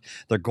hurt.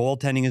 Their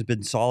goaltending has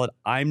been solid.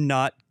 I'm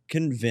not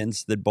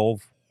convinced that Bo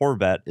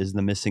Horvat is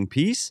the missing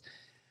piece.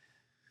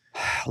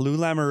 Lou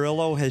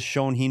Lamoriello has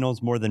shown he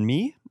knows more than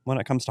me when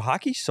it comes to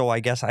hockey, so I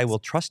guess I will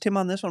trust him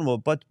on this one. Well,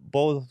 but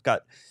Bo's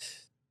got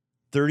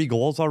 30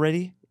 goals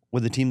already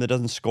with a team that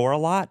doesn't score a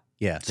lot.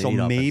 Yeah. they So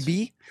need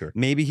offense.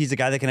 maybe he's the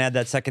guy that can add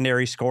that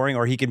secondary scoring,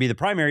 or he can be the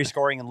primary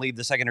scoring and leave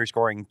the secondary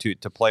scoring to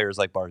players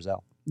like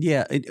Barzell.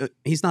 Yeah,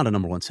 he's not a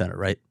number one center,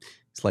 right?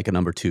 He's like a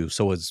number two.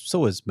 So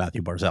is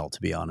Matthew Barzell,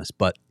 to be honest.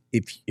 But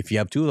if you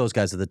have two of those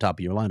guys at the top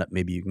of your lineup,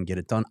 maybe you can get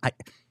it done.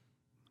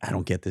 I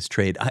don't get this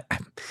trade.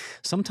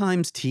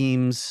 Sometimes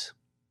teams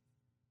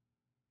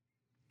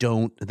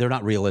they're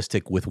not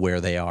realistic with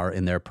where they are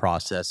in their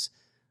process.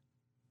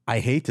 I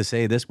hate to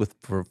say this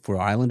for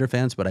Islander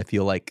fans, but I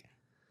feel like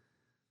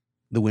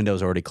the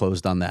window's already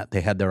closed on that.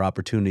 They had their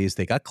opportunities.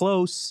 They got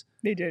close.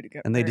 They did.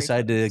 And they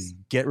decided to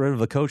get rid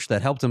of a coach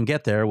that helped them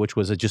get there, which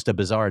was just a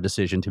bizarre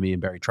decision to me.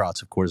 And Barry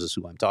Trotz, of course, is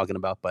who I'm talking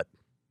about. But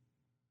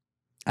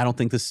I don't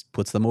think this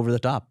puts them over the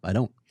top. I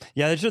don't.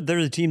 Yeah,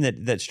 there's a team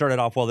that started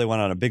off well. They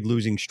went on a big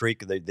losing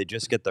streak. They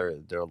just get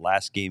their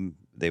last game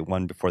they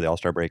won before the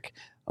All-Star break,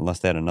 unless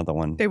they had another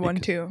one. They won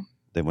two.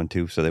 They won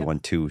two, so they won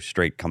two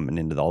straight coming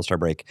into the All-Star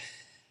break.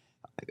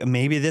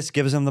 Maybe this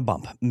gives them the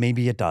bump.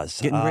 Maybe it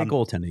does. Getting great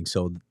goaltending.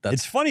 So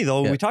It's funny,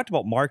 though. Yeah. We talked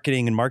about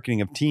marketing and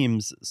marketing of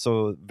teams.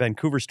 So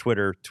Vancouver's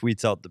Twitter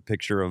tweets out the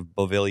picture of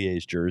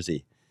Beauvillier's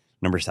jersey.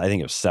 I think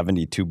it was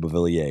 72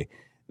 Beauvillier.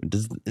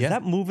 Is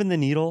that moving the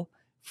needle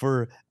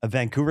for a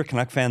Vancouver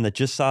Canuck fan that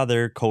just saw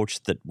their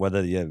coach, that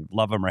whether you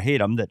love him or hate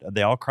him, that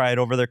they all cried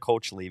over their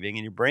coach leaving,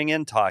 and you bring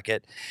in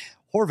Tocchet,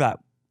 Horvat,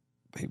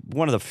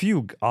 one of the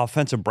few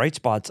offensive bright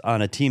spots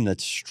on a team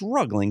that's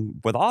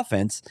struggling with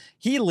offense.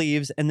 He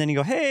leaves, and then you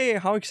go, "Hey,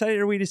 how excited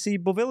are we to see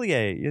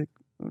Beauvillier?"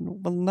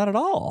 Well, not at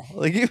all.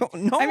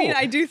 No. I mean,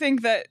 I do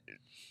think that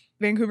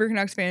Vancouver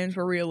Canucks fans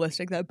were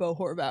realistic that Bo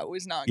Horvat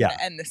was not going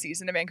to end the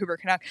season a Vancouver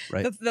Canuck.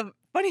 Right. The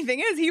funny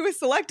thing is, he was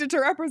selected to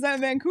represent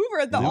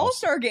Vancouver at the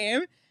All-Star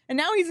game, and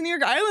now he's a New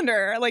York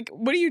Islander. Like,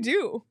 what do you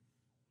do?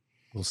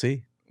 We'll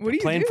see. What do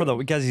you playing do?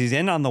 because he's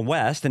in on the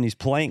West and he's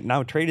playing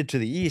now traded to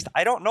the East.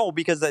 I don't know,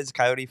 because as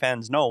Coyote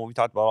fans know, we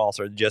talked about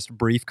All-Star. Just a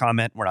brief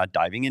comment. We're not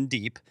diving in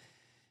deep.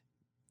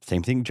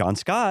 Same thing. John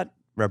Scott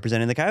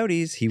representing the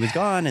Coyotes. He was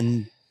gone,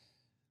 and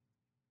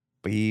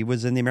he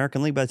was in the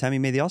American League by the time he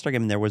made the All-Star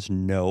game, and there was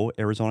no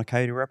Arizona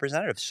Coyote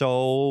representative.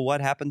 So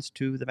what happens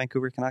to the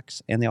Vancouver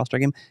Canucks and the All-Star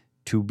game?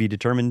 To be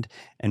determined,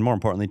 and more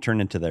importantly, turn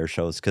into their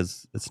shows,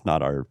 because it's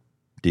not our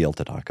deal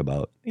to talk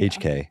about. Yeah.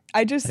 HK.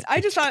 I just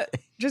thought,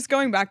 just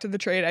going back to the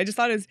trade, I just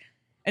thought it was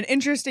an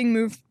interesting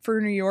move for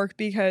New York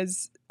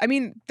because, I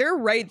mean, they're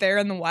right there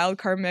in the wild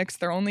card mix.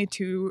 They're only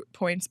 2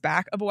 points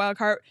back of a wild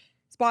card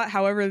spot.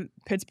 However,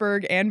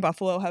 Pittsburgh and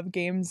Buffalo have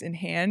games in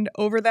hand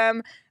over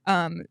them.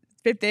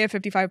 They have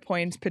 55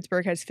 points.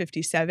 Pittsburgh has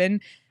 57.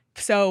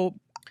 So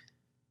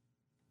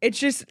it's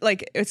just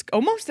like, it's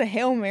almost a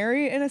Hail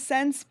Mary in a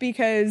sense,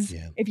 because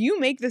if you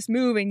make this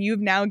move and you've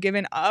now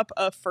given up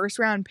a first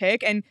round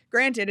pick, and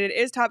granted it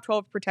is top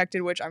 12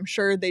 protected, which I'm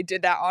sure they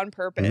did that on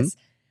purpose,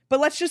 but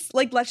let's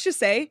just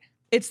say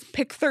it's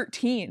pick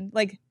 13.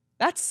 Like,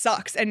 that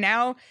sucks. And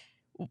now,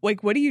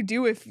 like, what do you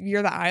do if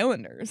you're the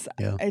Islanders?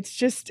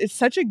 It's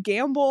such a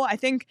gamble. I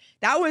think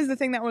that was the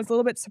thing that was a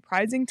little bit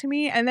surprising to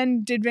me. And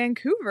then did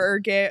Vancouver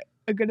get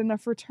a good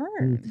enough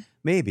return?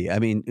 Maybe. I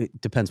mean, it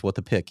depends what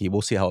the pick.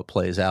 We'll see how it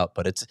plays out.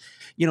 But it's,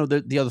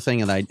 the other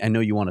thing, and I know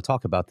you want to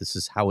talk about this,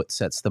 is how it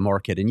sets the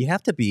market. And you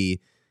have to be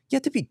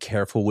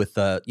careful with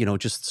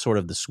just sort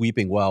of the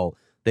sweeping, well,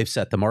 they've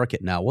set the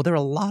market now. Well, there are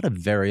a lot of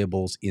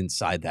variables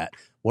inside that.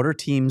 What are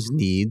teams'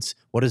 needs?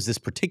 What is this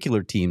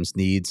particular team's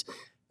needs?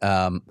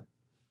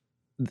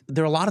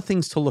 There are a lot of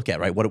things to look at,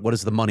 right? What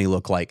does the money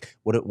look like?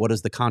 What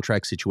does the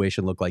contract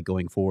situation look like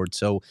going forward?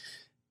 So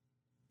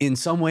in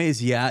some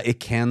ways, it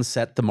can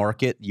set the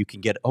market. You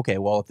can get, okay,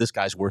 well, if this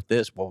guy's worth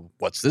this, well,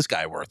 what's this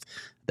guy worth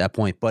at that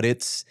point? But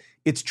it's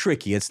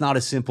tricky. It's not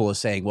as simple as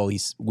saying, well,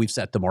 we've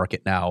set the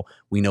market now.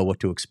 We know what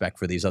to expect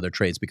for these other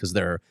trades, because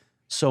there are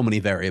so many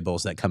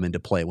variables that come into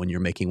play when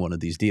you're making one of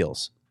these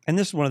deals. And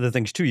this is one of the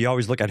things, too. You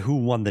always look at who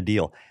won the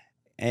deal.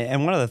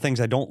 And one of the things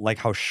I don't like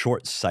how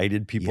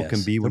short-sighted people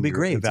can be when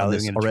you're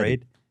evaluating a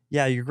trade.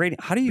 Yeah, you're grading.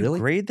 How do you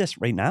grade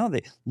this right now?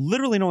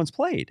 Literally no one's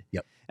played.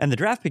 Yep. And the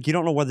draft pick, you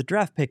don't know where the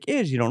draft pick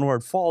is. You don't know where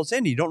it falls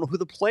in. You don't know who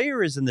the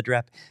player is in the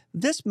draft.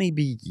 This may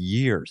be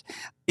years.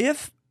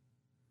 If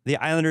the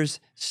Islanders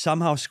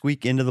somehow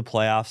squeak into the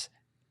playoffs,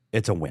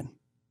 it's a win.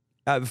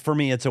 For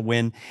me, it's a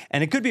win.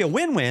 And it could be a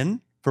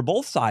win-win for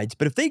both sides.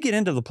 But if they get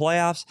into the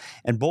playoffs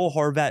and Bo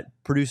Horvat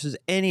produces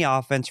any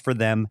offense for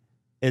them,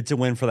 it's a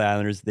win for the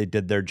Islanders. They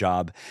did their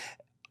job.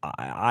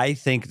 I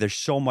think there's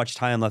so much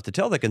time left to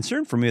tell. The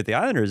concern for me with the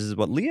Islanders is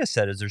what Leah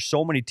said, is there's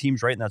so many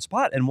teams right in that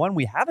spot. And one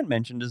we haven't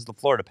mentioned is the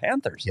Florida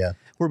Panthers. Yeah.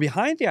 Who are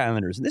behind the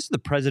Islanders. And this is the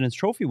President's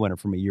Trophy winner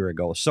from a year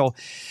ago. So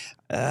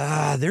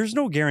there's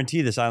no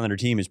guarantee this Islander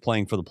team is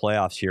playing for the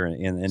playoffs here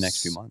in the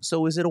next few months.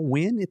 So is it a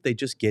win if they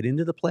just get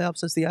into the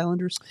playoffs as the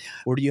Islanders?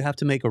 Or do you have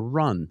to make a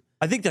run?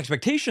 I think the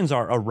expectations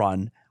are a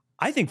run.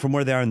 I think from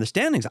where they are in the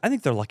standings, I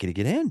think they're lucky to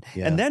get in.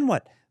 Yeah. And then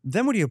what?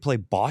 Then what do you play,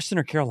 Boston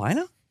or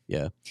Carolina?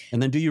 Yeah.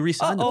 And then do you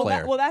re-sign the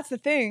player? Well, that's the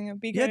thing.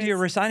 Because do you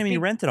re-sign him and you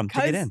rented him to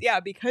get in?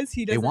 Yeah, because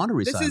he doesn't. They want to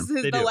re-sign him.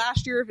 This is the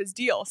last year of his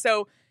deal.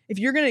 So if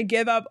you're going to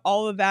give up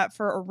all of that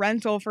for a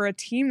rental for a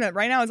team that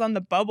right now is on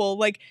the bubble,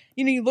 like,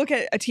 you look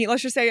at a team,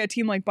 let's just say a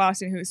team like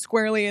Boston, who's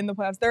squarely in the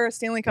playoffs, they're a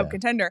Stanley Cup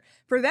contender.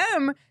 For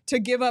them to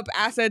give up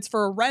assets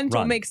for a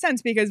rental makes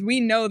sense, because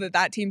we know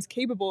that team's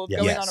capable of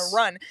going on a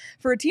run.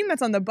 For a team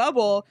that's on the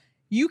bubble,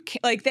 you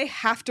can't, they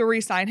have to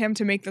re-sign him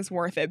to make this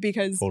worth it,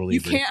 because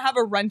can't have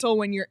a rental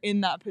when you're in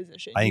that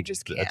position. You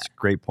just can't. That's a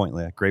great point,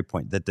 Leah. Great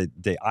point.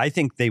 That I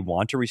think they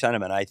want to re-sign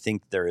him, and I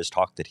think there is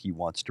talk that he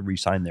wants to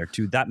re-sign there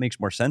too. That makes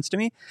more sense to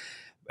me.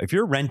 If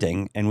you're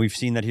renting, and we've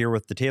seen that here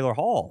with the Taylor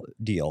Hall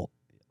deal,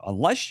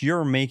 unless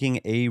you're making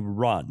a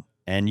run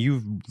and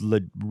you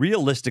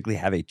realistically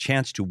have a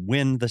chance to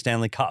win the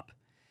Stanley Cup,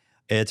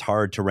 it's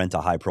hard to rent a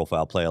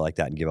high-profile player like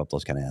that and give up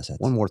those kind of assets.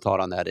 One more thought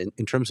on that.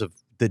 In terms of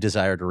the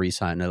desire to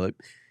re-sign, some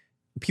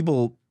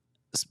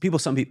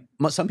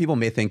people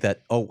may think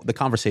that, the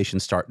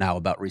conversations start now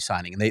about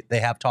re-signing, and they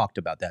have talked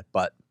about that,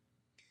 but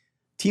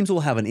teams will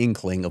have an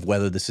inkling of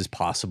whether this is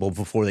possible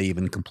before they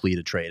even complete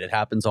a trade. It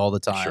happens all the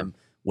time,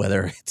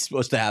 whether it's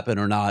supposed to happen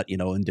or not,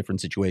 in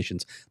different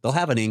situations. They'll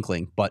have an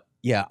inkling, but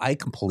yeah, I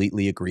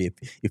completely agree.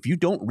 If you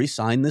don't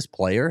re-sign this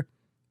player,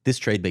 this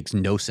trade makes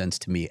no sense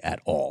to me at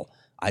all.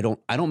 I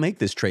don't make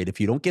this trade. If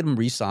you don't get him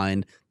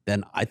re-signed,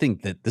 then I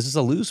think that this is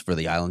a lose for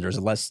the Islanders,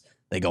 unless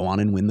they go on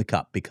and win the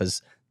cup,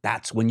 because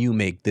that's when you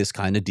make this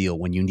kind of deal,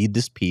 when you need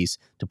this piece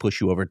to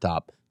push you over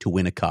top to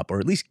win a cup, or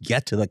at least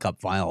get to the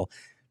cup final.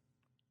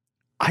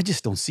 I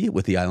just don't see it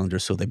with the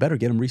Islanders, so they better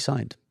get him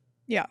re-signed.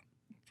 Yeah.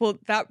 Well,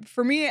 that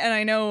for me, and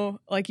I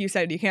know, like you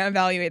said, you can't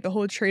evaluate the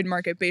whole trade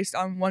market based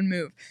on one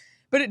move,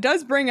 but it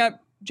does bring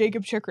up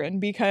Jakob Chychrun,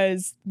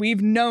 because we've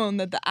known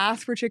that the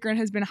ask for Chychrun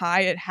has been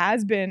high. It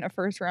has been a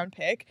first round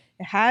pick.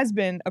 It has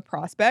been a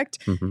prospect.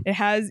 Mm-hmm. It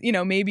has,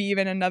 maybe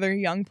even another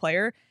young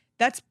player.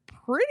 That's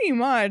pretty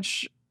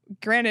much,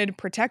 granted,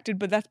 protected,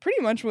 but that's pretty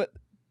much what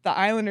the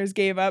Islanders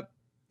gave up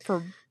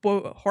for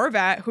Bo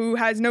Horvat, who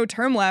has no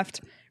term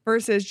left,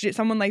 versus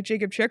someone like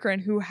Jakob Chychrun,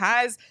 who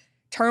has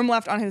term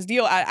left on his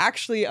deal at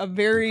actually a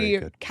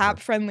very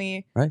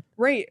cap-friendly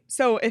rate.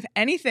 So if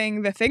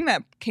anything, the thing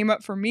that came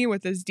up for me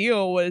with this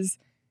deal was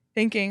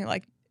thinking,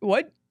 like,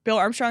 what Bill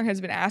Armstrong has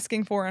been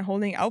asking for and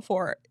holding out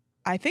for,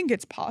 I think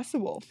it's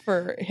possible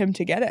for him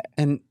to get it.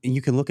 And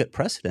you can look at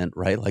precedent,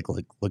 right? Like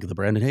look at the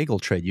Brandon Hagel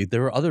trade.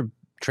 There were other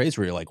trades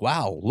where you're like,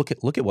 wow, look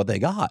at what they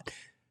got.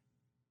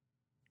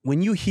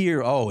 when you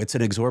hear, oh, it's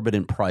an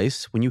exorbitant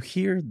price, when you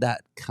hear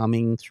that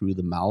coming through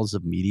the mouths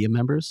of media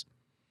members,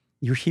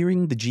 you're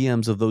hearing the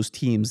GMs of those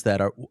teams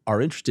that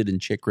are interested in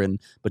Chychrun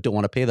but don't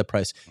want to pay the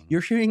price.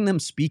 You're hearing them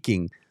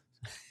speaking,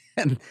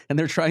 and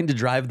they're trying to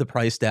drive the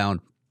price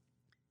down.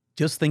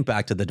 Just think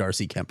back to the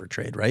Darcy Kemper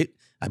trade, right?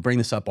 I bring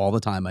this up all the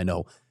time. I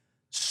know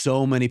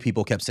so many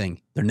people kept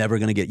saying they're never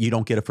going to get, you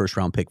don't get a first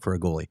round pick for a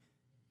goalie.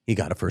 He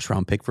got a first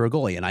round pick for a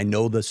goalie. And I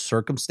know the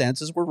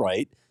circumstances were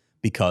right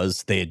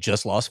because they had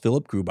just lost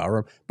Philip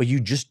Grubauer, but you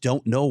just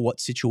don't know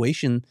what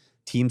situation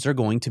teams are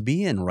going to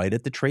be in right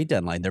at the trade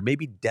deadline. There may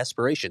be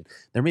desperation.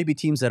 There may be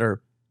teams that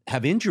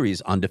have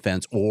injuries on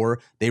defense, or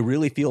they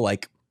really feel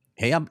like,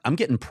 hey, I'm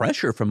getting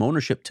pressure from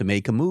ownership to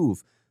make a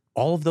move.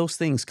 All of those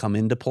things come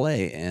into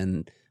play.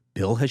 And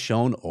Bill has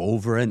shown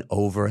over and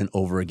over and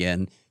over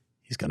again,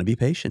 he's going to be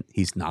patient.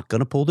 He's not going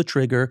to pull the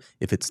trigger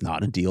if it's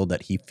not a deal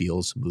that he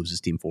feels moves his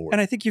team forward.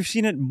 And I think you've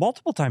seen it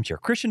multiple times here.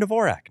 Christian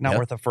Dvorak, not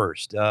worth a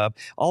first.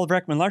 Oliver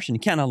Ekman-Larsson,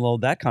 you can't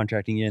unload that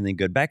contract and get anything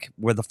good back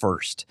with a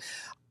first.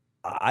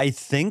 I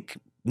think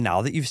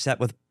now that you've set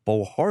with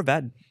Bo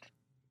Horvat,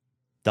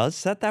 does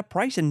set that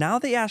price. And now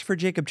they ask for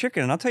Jacob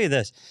Chychrun. And I'll tell you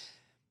this,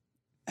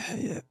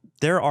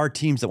 there are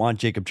teams that want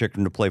Jacob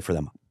Chychrun to play for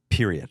them,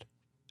 period.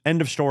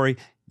 End of story.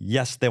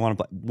 Yes, they want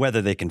to play.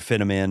 Whether they can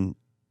fit him in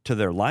to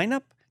their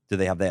lineup, do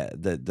they have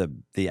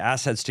the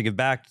assets to give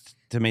back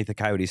to make the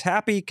Coyotes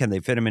happy? Can they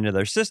fit him into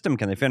their system?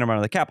 Can they fit him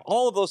under the cap?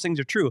 All of those things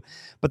are true,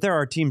 but there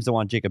are teams that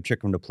want Jacob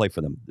Chychrun to play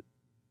for them,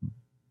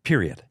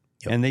 period.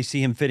 Yep. And they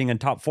see him fitting in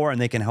top four,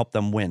 and they can help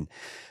them win.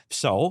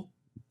 So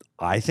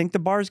I think the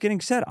bar is getting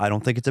set. I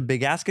don't think it's a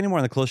big ask anymore.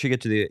 And the closer you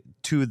get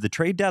to the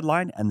trade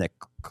deadline, and the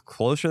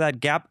closer that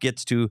gap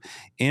gets to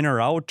in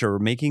or out or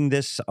making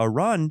this a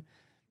run,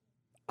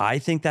 I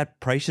think that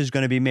price is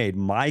going to be made.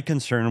 My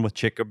concern with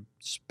Chychrun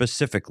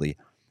specifically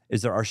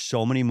is there are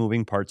so many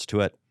moving parts to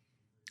it.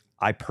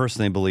 I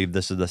personally believe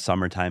this is the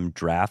summertime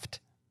draft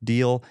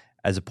deal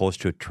as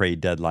opposed to a trade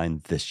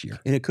deadline this year.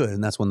 And it could,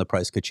 and that's when the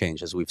price could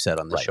change, as we've said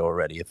on the show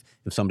already.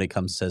 If somebody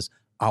comes and says,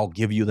 I'll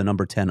give you the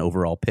number 10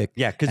 overall pick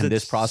and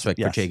this prospect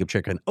for Jacob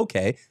Chychrun,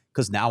 okay,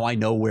 because now I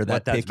know where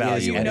that pick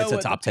is, and it's a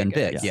top 10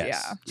 pick.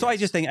 Yes. So I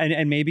just think,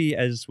 and maybe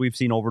as we've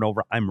seen over and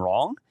over, I'm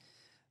wrong.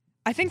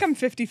 I think I'm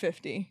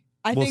 50-50.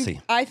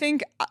 I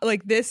think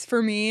like this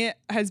for me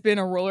has been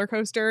a roller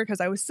coaster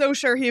because I was so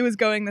sure he was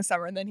going this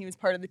summer, and then he was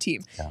part of the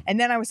team. Yeah. And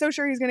then I was so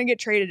sure he was going to get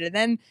traded. And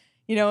then,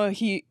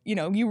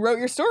 you wrote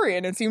your story,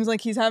 and it seems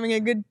like he's having a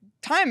good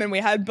time. And we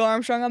had Bill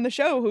Armstrong on the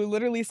show who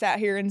literally sat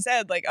here and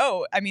said like,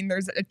 oh, I mean,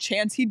 there's a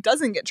chance he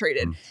doesn't get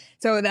traded.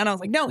 So then I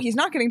was like, no, he's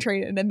not getting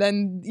traded. And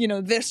then,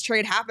 this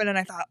trade happened, and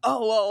I thought,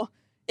 oh, well,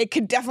 it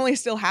could definitely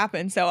still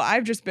happen. So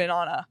I've just been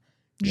on a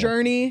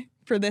journey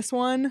for this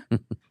one.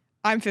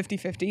 I'm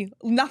 50-50.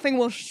 Nothing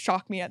will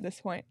shock me at this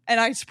point. And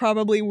I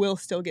probably will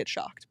still get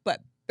shocked. But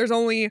there's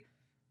only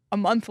a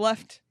month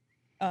left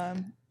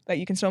that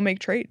you can still make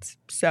trades.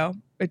 So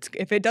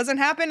if it doesn't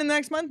happen in the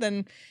next month,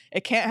 then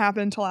it can't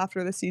happen until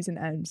after the season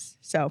ends.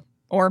 So,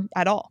 or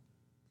at all.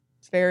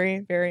 It's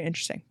very, very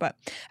interesting. But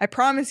I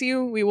promise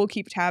you, we will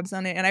keep tabs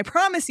on it. And I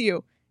promise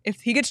you,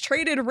 if he gets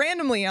traded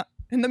randomly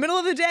in the middle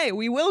of the day,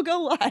 we will go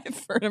live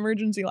for an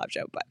emergency live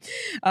show. But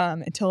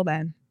until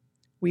then,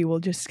 we will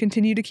just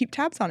continue to keep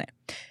tabs on it.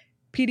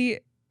 PD,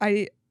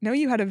 I know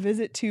you had a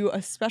visit to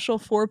a special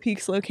Four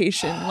Peaks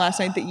location last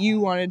night that you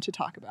wanted to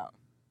talk about.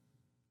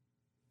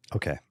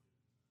 Okay.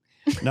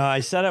 No, I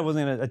said I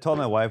wasn't going to, I told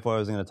my wife I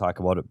wasn't going to talk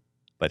about it,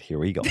 but here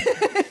we go.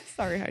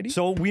 Sorry, Heidi.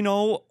 So we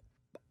know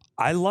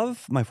I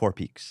love my Four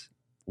Peaks.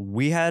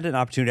 We had an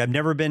opportunity. I've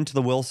never been to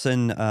the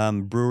Wilson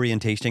Brewery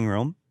and Tasting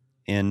Room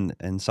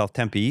in South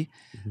Tempe,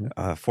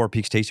 Four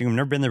Peaks Tasting Room.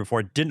 Never been there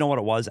before. Didn't know what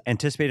it was.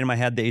 Anticipated in my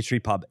head the H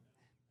Street Pub.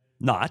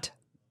 Not.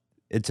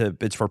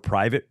 It's for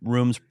private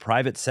rooms,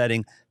 private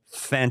setting.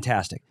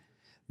 Fantastic.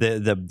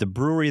 The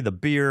brewery, the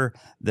beer,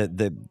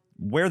 the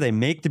where they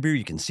make the beer,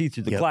 you can see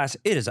through the glass.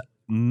 It is a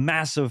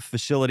massive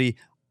facility,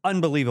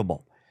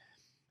 unbelievable.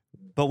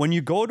 But when you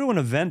go to an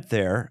event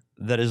there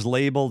that is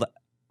labeled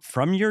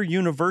from your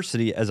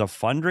university as a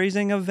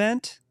fundraising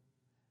event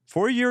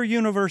for your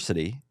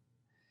university,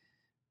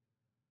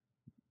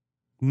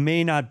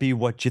 may not be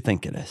what you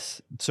think it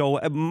is. So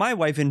my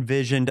wife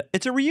envisioned,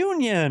 it's a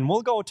reunion.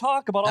 We'll go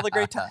talk about all the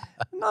great time.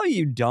 No,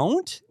 you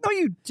don't. No,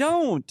 you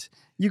don't.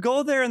 You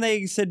go there and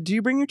they said, do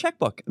you bring your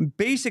checkbook?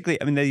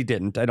 Basically, I mean, they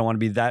didn't. I don't want to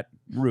be that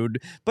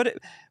rude. But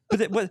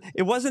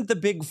it wasn't the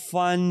big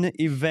fun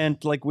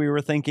event like we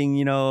were thinking,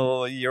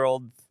 your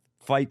old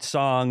fight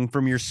song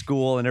from your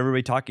school and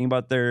everybody talking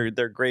about their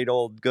great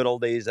good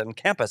old days on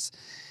campus.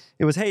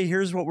 It was, hey,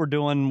 here's what we're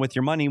doing with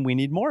your money. We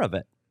need more of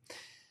it.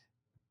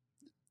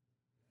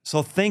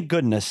 So thank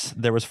goodness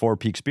there was Four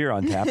Peaks beer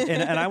on tap.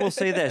 And I will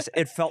say this,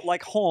 it felt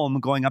like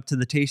home going up to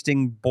the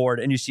tasting board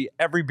and you see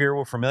every beer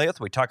we're familiar with.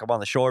 We talk about on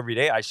the show every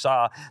day. I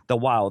saw the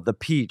Wild, the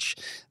Peach,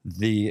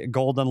 the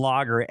Golden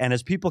Lager. And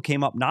as people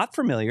came up not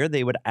familiar,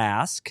 they would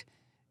ask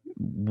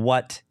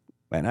what,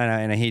 and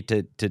I hate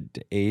to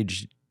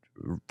age,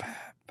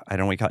 I don't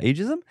know what you call it,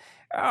 ageism.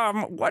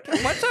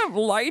 what's a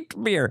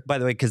light beer? By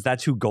the way, because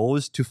that's who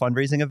goes to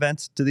fundraising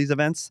events, to these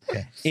events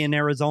in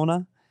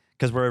Arizona.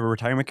 Because we're a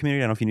retirement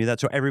community. I don't know if you knew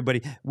that. So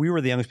we were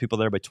the youngest people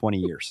there by 20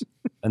 years.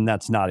 And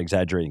that's not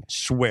exaggerating.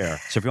 Swear.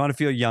 So if you want to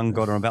feel young,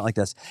 go to an event like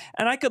this.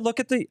 And I looked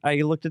at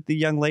the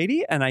young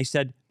lady and I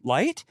said,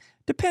 light?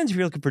 Depends if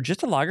you're looking for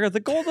just a lager or the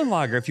golden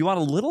lager. If you want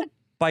a little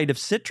bite of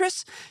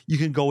citrus, you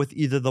can go with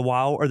either the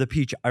Wow or the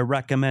Peach. I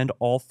recommend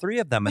all three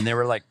of them. And they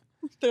were like,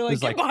 they're like,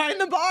 get behind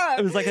the bar.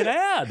 It was like an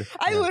ad.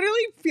 I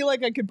literally feel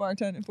like I could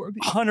bartend at 4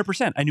 Peaks.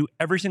 100%. I knew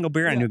every single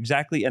beer. I knew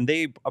exactly. And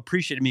they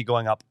appreciated me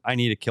going up. I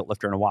need a kilt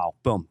lifter and a Wow.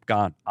 Boom.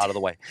 Gone. Out of the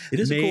way. It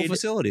is a cool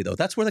facility, though.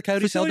 That's where the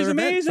Coyotes held their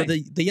event for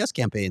the Yes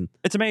campaign.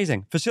 It's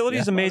amazing. Facility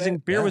is amazing.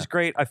 Beer was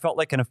great. I felt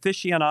like an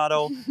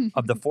aficionado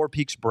of the 4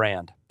 Peaks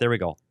brand. There we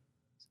go.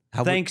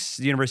 Thanks,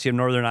 the University of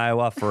Northern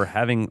Iowa, for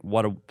having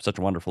such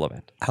a wonderful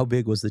event. How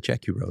big was the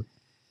check you wrote?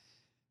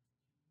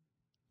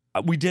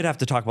 We did have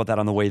to talk about that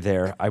on the way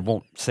there. I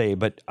won't say,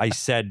 but I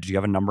said, do you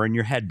have a number in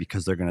your head?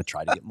 Because they're going to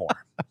try to get more.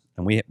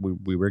 And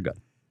we were good.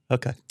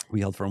 Okay. We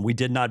held firm. We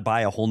did not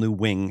buy a whole new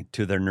wing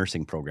to their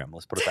nursing program.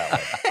 Let's put it that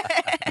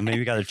way. And maybe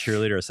we got a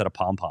cheerleader, a set of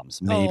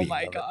pom-poms. Maybe. Oh,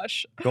 my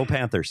gosh. Go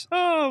Panthers.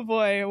 Oh,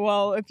 boy.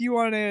 Well, if you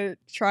want to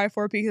try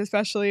 4 Peaks,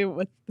 especially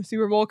with the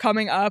Super Bowl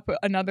coming up,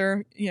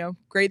 another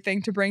great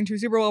thing to bring to a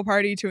Super Bowl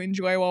party to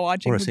enjoy while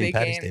watching the big game.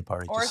 Or a St. Patty's Day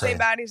party. Or a St.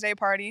 Patty's Day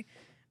party.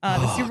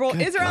 The Super Bowl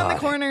is around the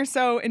corner,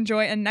 so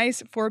enjoy a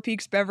nice 4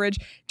 Peaks beverage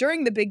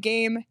during the big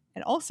game.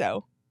 And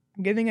also,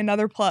 I'm giving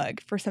another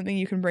plug for something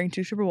you can bring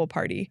to a Super Bowl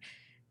party.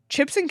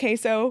 Chips and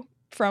queso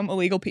from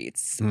Illegal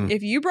Pete's.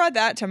 If you brought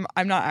that to...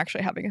 I'm not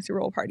actually having a Super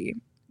Bowl party.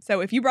 So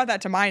if you brought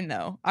that to mine,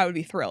 though, I would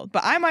be thrilled.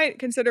 But I might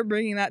consider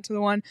bringing that to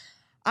the one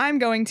I'm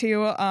going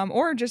to,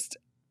 or just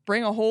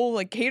bring a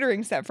whole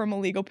catering set from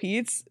Illegal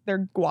Pete's.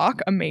 Their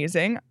guac,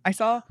 amazing. I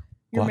saw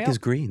your guac is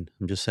green.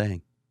 I'm just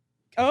saying.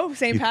 Oh,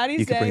 St. Patty's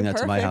Day. You can bring that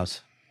Perfect. to my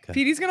house. Okay.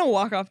 Petey's going to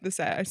walk off the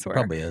set, I swear.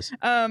 Probably is.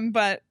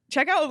 But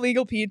check out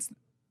Illegal Pete's.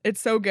 It's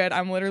so good.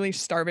 I'm literally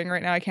starving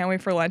right now. I can't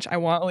wait for lunch. I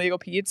want Illegal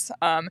Pete's.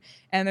 And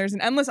there's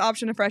an endless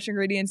option of fresh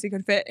ingredients you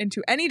can fit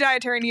into any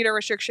dietary need or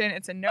restriction.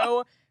 It's a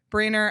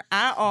no-brainer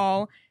at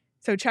all.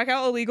 So check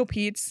out Illegal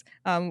Pete's.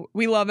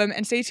 We love them.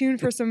 And stay tuned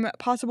for some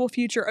possible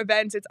future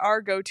events. It's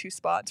our go-to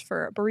spots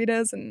for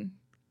burritos and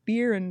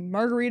beer and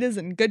margaritas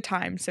and good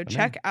times. So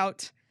check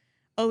out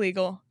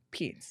Illegal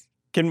Pete's.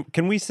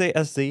 Can we say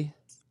SC?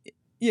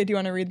 Yeah, do you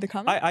want to read the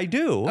comment? I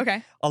do.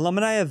 Okay.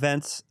 Alumni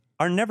events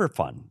are never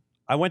fun.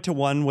 I went to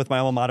one with my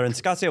alma mater in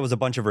Scottsdale. It was a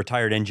bunch of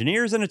retired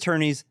engineers and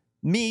attorneys,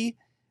 me,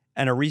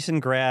 and a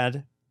recent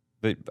grad,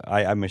 but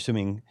I'm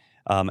assuming,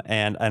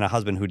 and a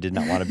husband who did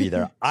not want to be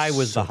there. I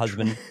was the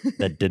husband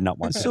that did not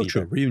want to be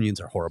there. Reunions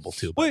are horrible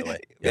too, by the way.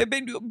 Yeah.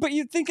 But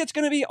you'd think it's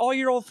going to be all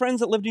your old friends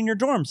that lived in your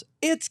dorms.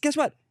 Guess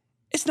what?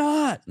 It's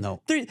not.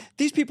 No.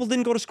 These people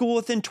didn't go to school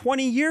within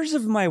 20 years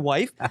of my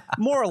wife,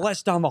 more or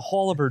less down the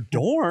hall of her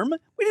dorm.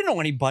 We didn't know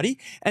anybody.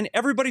 And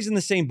everybody's in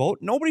the same boat.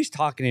 Nobody's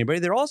talking to anybody.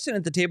 They're all sitting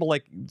at the table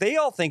like they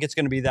all think it's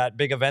going to be that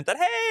big event that,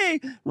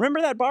 hey,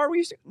 remember that bar we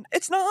used to?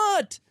 It's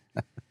not.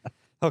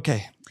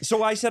 Okay.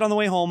 So I said on the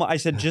way home,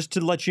 just to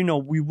let you know,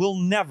 we will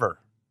never,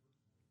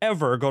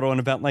 ever go to an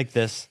event like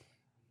this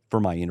for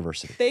my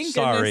university. Thank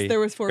goodness there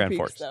was 4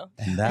 Peaks, though.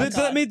 And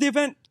that made the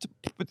event.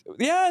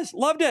 Yes,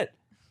 loved it.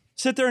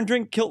 Sit there and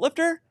drink kilt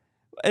lifter.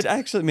 It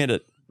actually made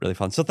it really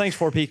fun. So thanks,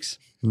 4 Peaks.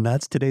 And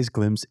that's today's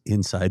glimpse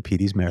inside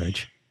Petey's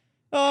marriage.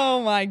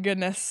 Oh my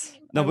goodness.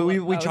 No, but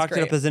we chalked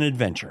it up as an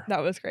adventure.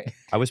 That was great.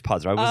 I was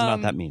positive. I was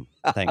not that mean.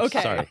 Thanks.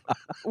 Okay. Sorry.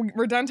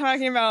 We're done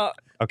talking about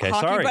hockey,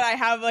 sorry. but I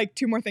have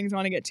 2 more things I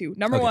want to get to.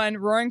 Number one,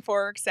 Roaring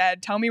Fork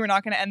said, tell me we're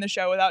not going to end the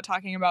show without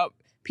talking about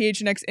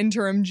PHNX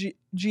interim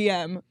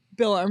GM,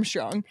 Bill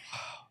Armstrong.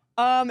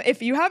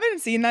 If you haven't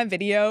seen that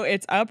video,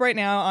 it's up right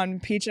now on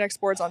PHNX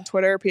Sports on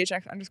Twitter,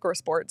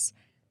 PHNX_sports.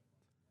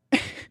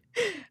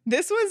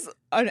 This was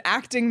an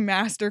acting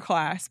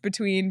masterclass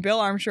between Bill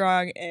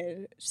Armstrong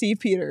and Steve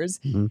Peters.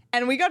 Mm-hmm.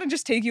 And we got to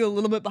just take you a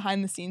little bit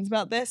behind the scenes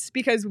about this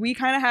because we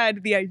kind of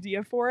had the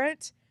idea for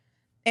it.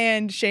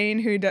 And Shane,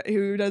 who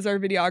does our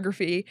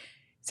videography,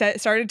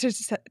 started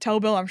to tell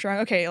Bill Armstrong,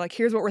 okay,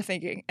 here's what we're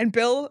thinking. And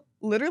Bill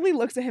literally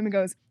looks at him and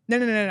goes,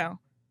 no.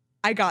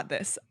 I got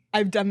this.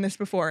 I've done this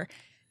before.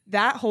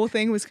 That whole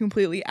thing was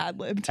completely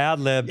ad-libbed.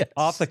 Ad-libbed,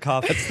 off the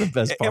cuff. That's the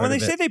best part. And when they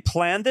say they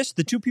planned this,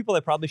 the 2 people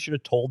that probably should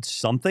have told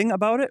something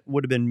about it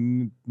would have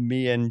been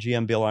me and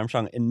GM Bill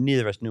Armstrong, and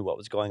neither of us knew what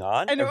was going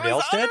on. And it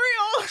was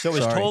unreal. So it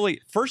was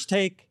totally first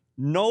take,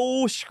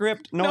 no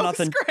script, no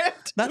nothing.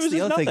 That's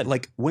the other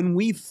thing. When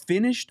we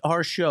finished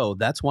our show,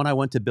 that's when I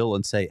went to Bill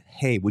and say,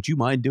 hey, would you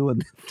mind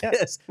doing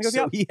this?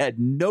 So he had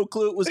no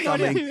clue it was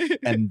coming.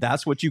 And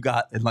that's what you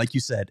got. And like you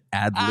said,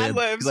 ad-lib.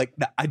 He's like,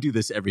 nah, I do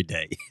this every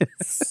day.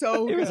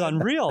 So it was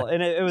unreal.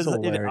 And it was,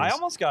 I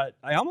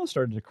almost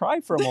started to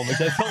cry for a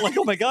moment. I felt like,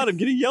 oh my God, I'm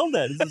getting yelled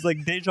at. This is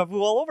like deja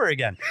vu all over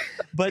again.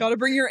 But got to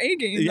bring your A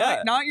game,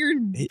 not your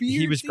B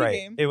he or was C great.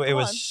 game.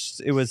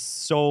 It was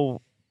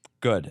so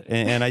good.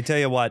 And I tell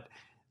you what,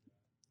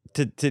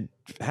 to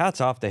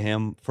hats off to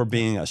him for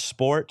being a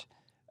sport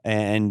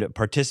and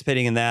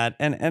participating in that.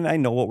 And I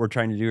know what we're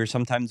trying to do.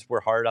 Sometimes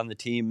we're hard on the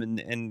team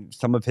and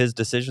some of his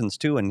decisions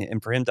too.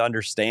 And for him to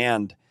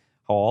understand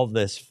how all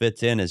this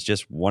fits in is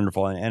just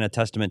wonderful and a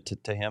testament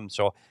to him.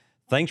 So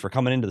thanks for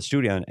coming into the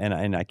studio.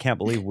 And I can't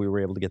believe we were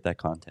able to get that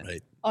content.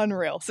 Right.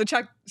 Unreal. So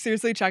check it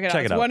out. Check it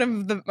it's out. one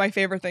of my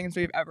favorite things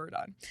we've ever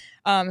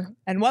done.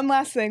 And one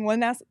last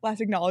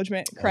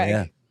acknowledgement, Craig. Oh,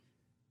 yeah.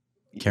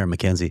 Karen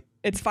McKenzie.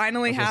 It's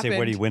finally happened.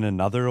 Where do you win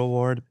another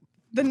award?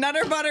 The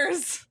Nutter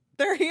Butters.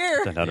 They're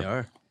here. They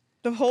are.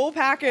 The whole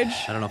package.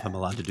 I don't know if I'm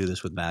allowed to do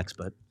this with Max,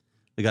 but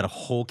we got a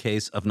whole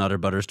case of Nutter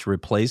Butters to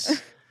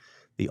replace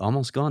the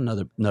almost gone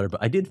Nutter Butter.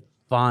 I did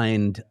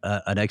find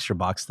an extra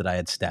box that I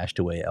had stashed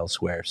away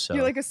elsewhere. So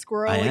You're like a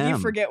squirrel. I like you am.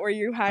 forget where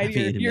you hide I mean,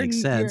 it your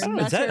makes sense. your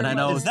Oh, is that- And I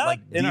know Is that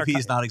like in our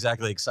DP's not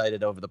exactly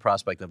excited over the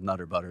prospect of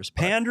Nutter Butters.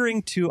 But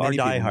Pandering to our many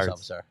people diehards.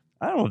 themselves are.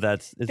 I don't know if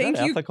that's is Thank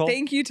that you. ethical.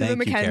 Thank you to Thank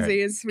the you, Karen.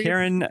 Mackenzies.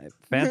 Karen,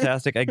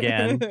 fantastic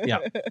again. Yeah.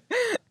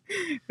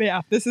 But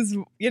yeah, this is,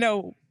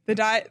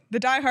 the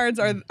diehards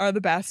are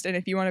the best. And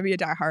if you want to be a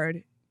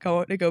diehard,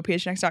 go to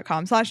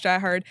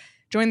gophnx.com/diehard,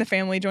 join the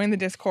family, join the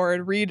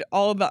Discord, read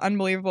all of the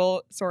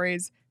unbelievable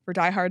stories for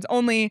diehards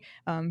only,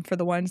 for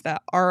the ones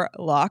that are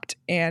locked.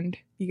 And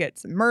you get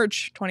some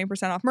merch,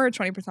 20% off merch,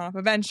 20% off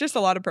events, just a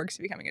lot of perks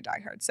to becoming a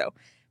diehard. So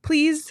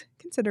please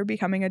consider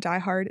becoming a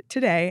diehard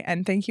today.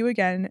 And thank you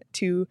again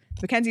to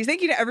Mackenzies.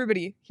 Thank you to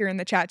everybody here in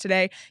the chat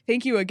today.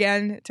 Thank you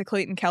again to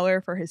Clayton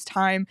Keller for his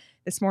time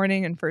this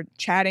morning and for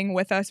chatting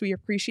with us. We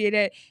appreciate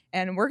it.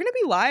 And we're going to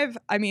be live.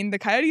 I mean, the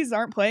Coyotes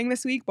aren't playing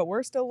this week, but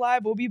we're still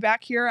live. We'll be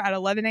back here at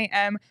 11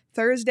 a.m.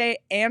 Thursday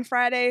and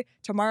Friday.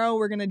 Tomorrow,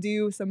 we're going to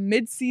do some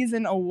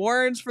mid-season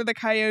awards for the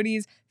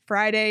Coyotes.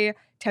 Friday,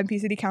 Tempe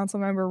City Council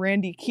member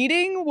Randy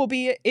Keating will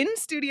be in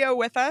studio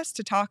with us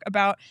to talk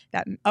about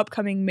that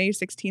upcoming May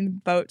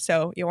 16th vote.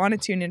 So you'll want to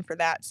tune in for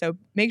that. So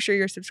make sure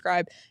you're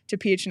subscribed to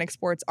PHNX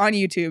Sports on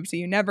YouTube so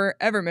you never,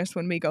 ever miss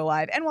when we go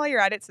live. And while you're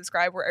at it,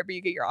 subscribe wherever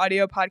you get your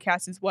audio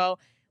podcasts as well.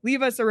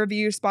 Leave us a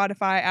review,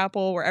 Spotify,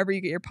 Apple, wherever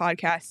you get your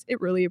podcasts. It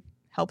really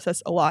helps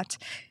us a lot.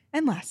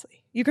 And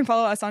lastly, you can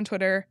follow us on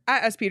Twitter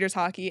at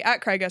SPetersHockey,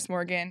 at Craig S.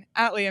 Morgan,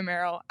 at Leah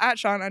Merrill, at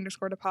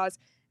Sean_DePaz.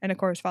 And of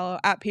course, follow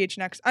at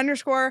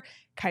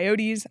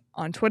PHNX_Coyotes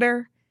on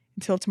Twitter.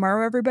 Until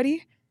tomorrow,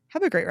 everybody,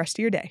 have a great rest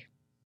of your day.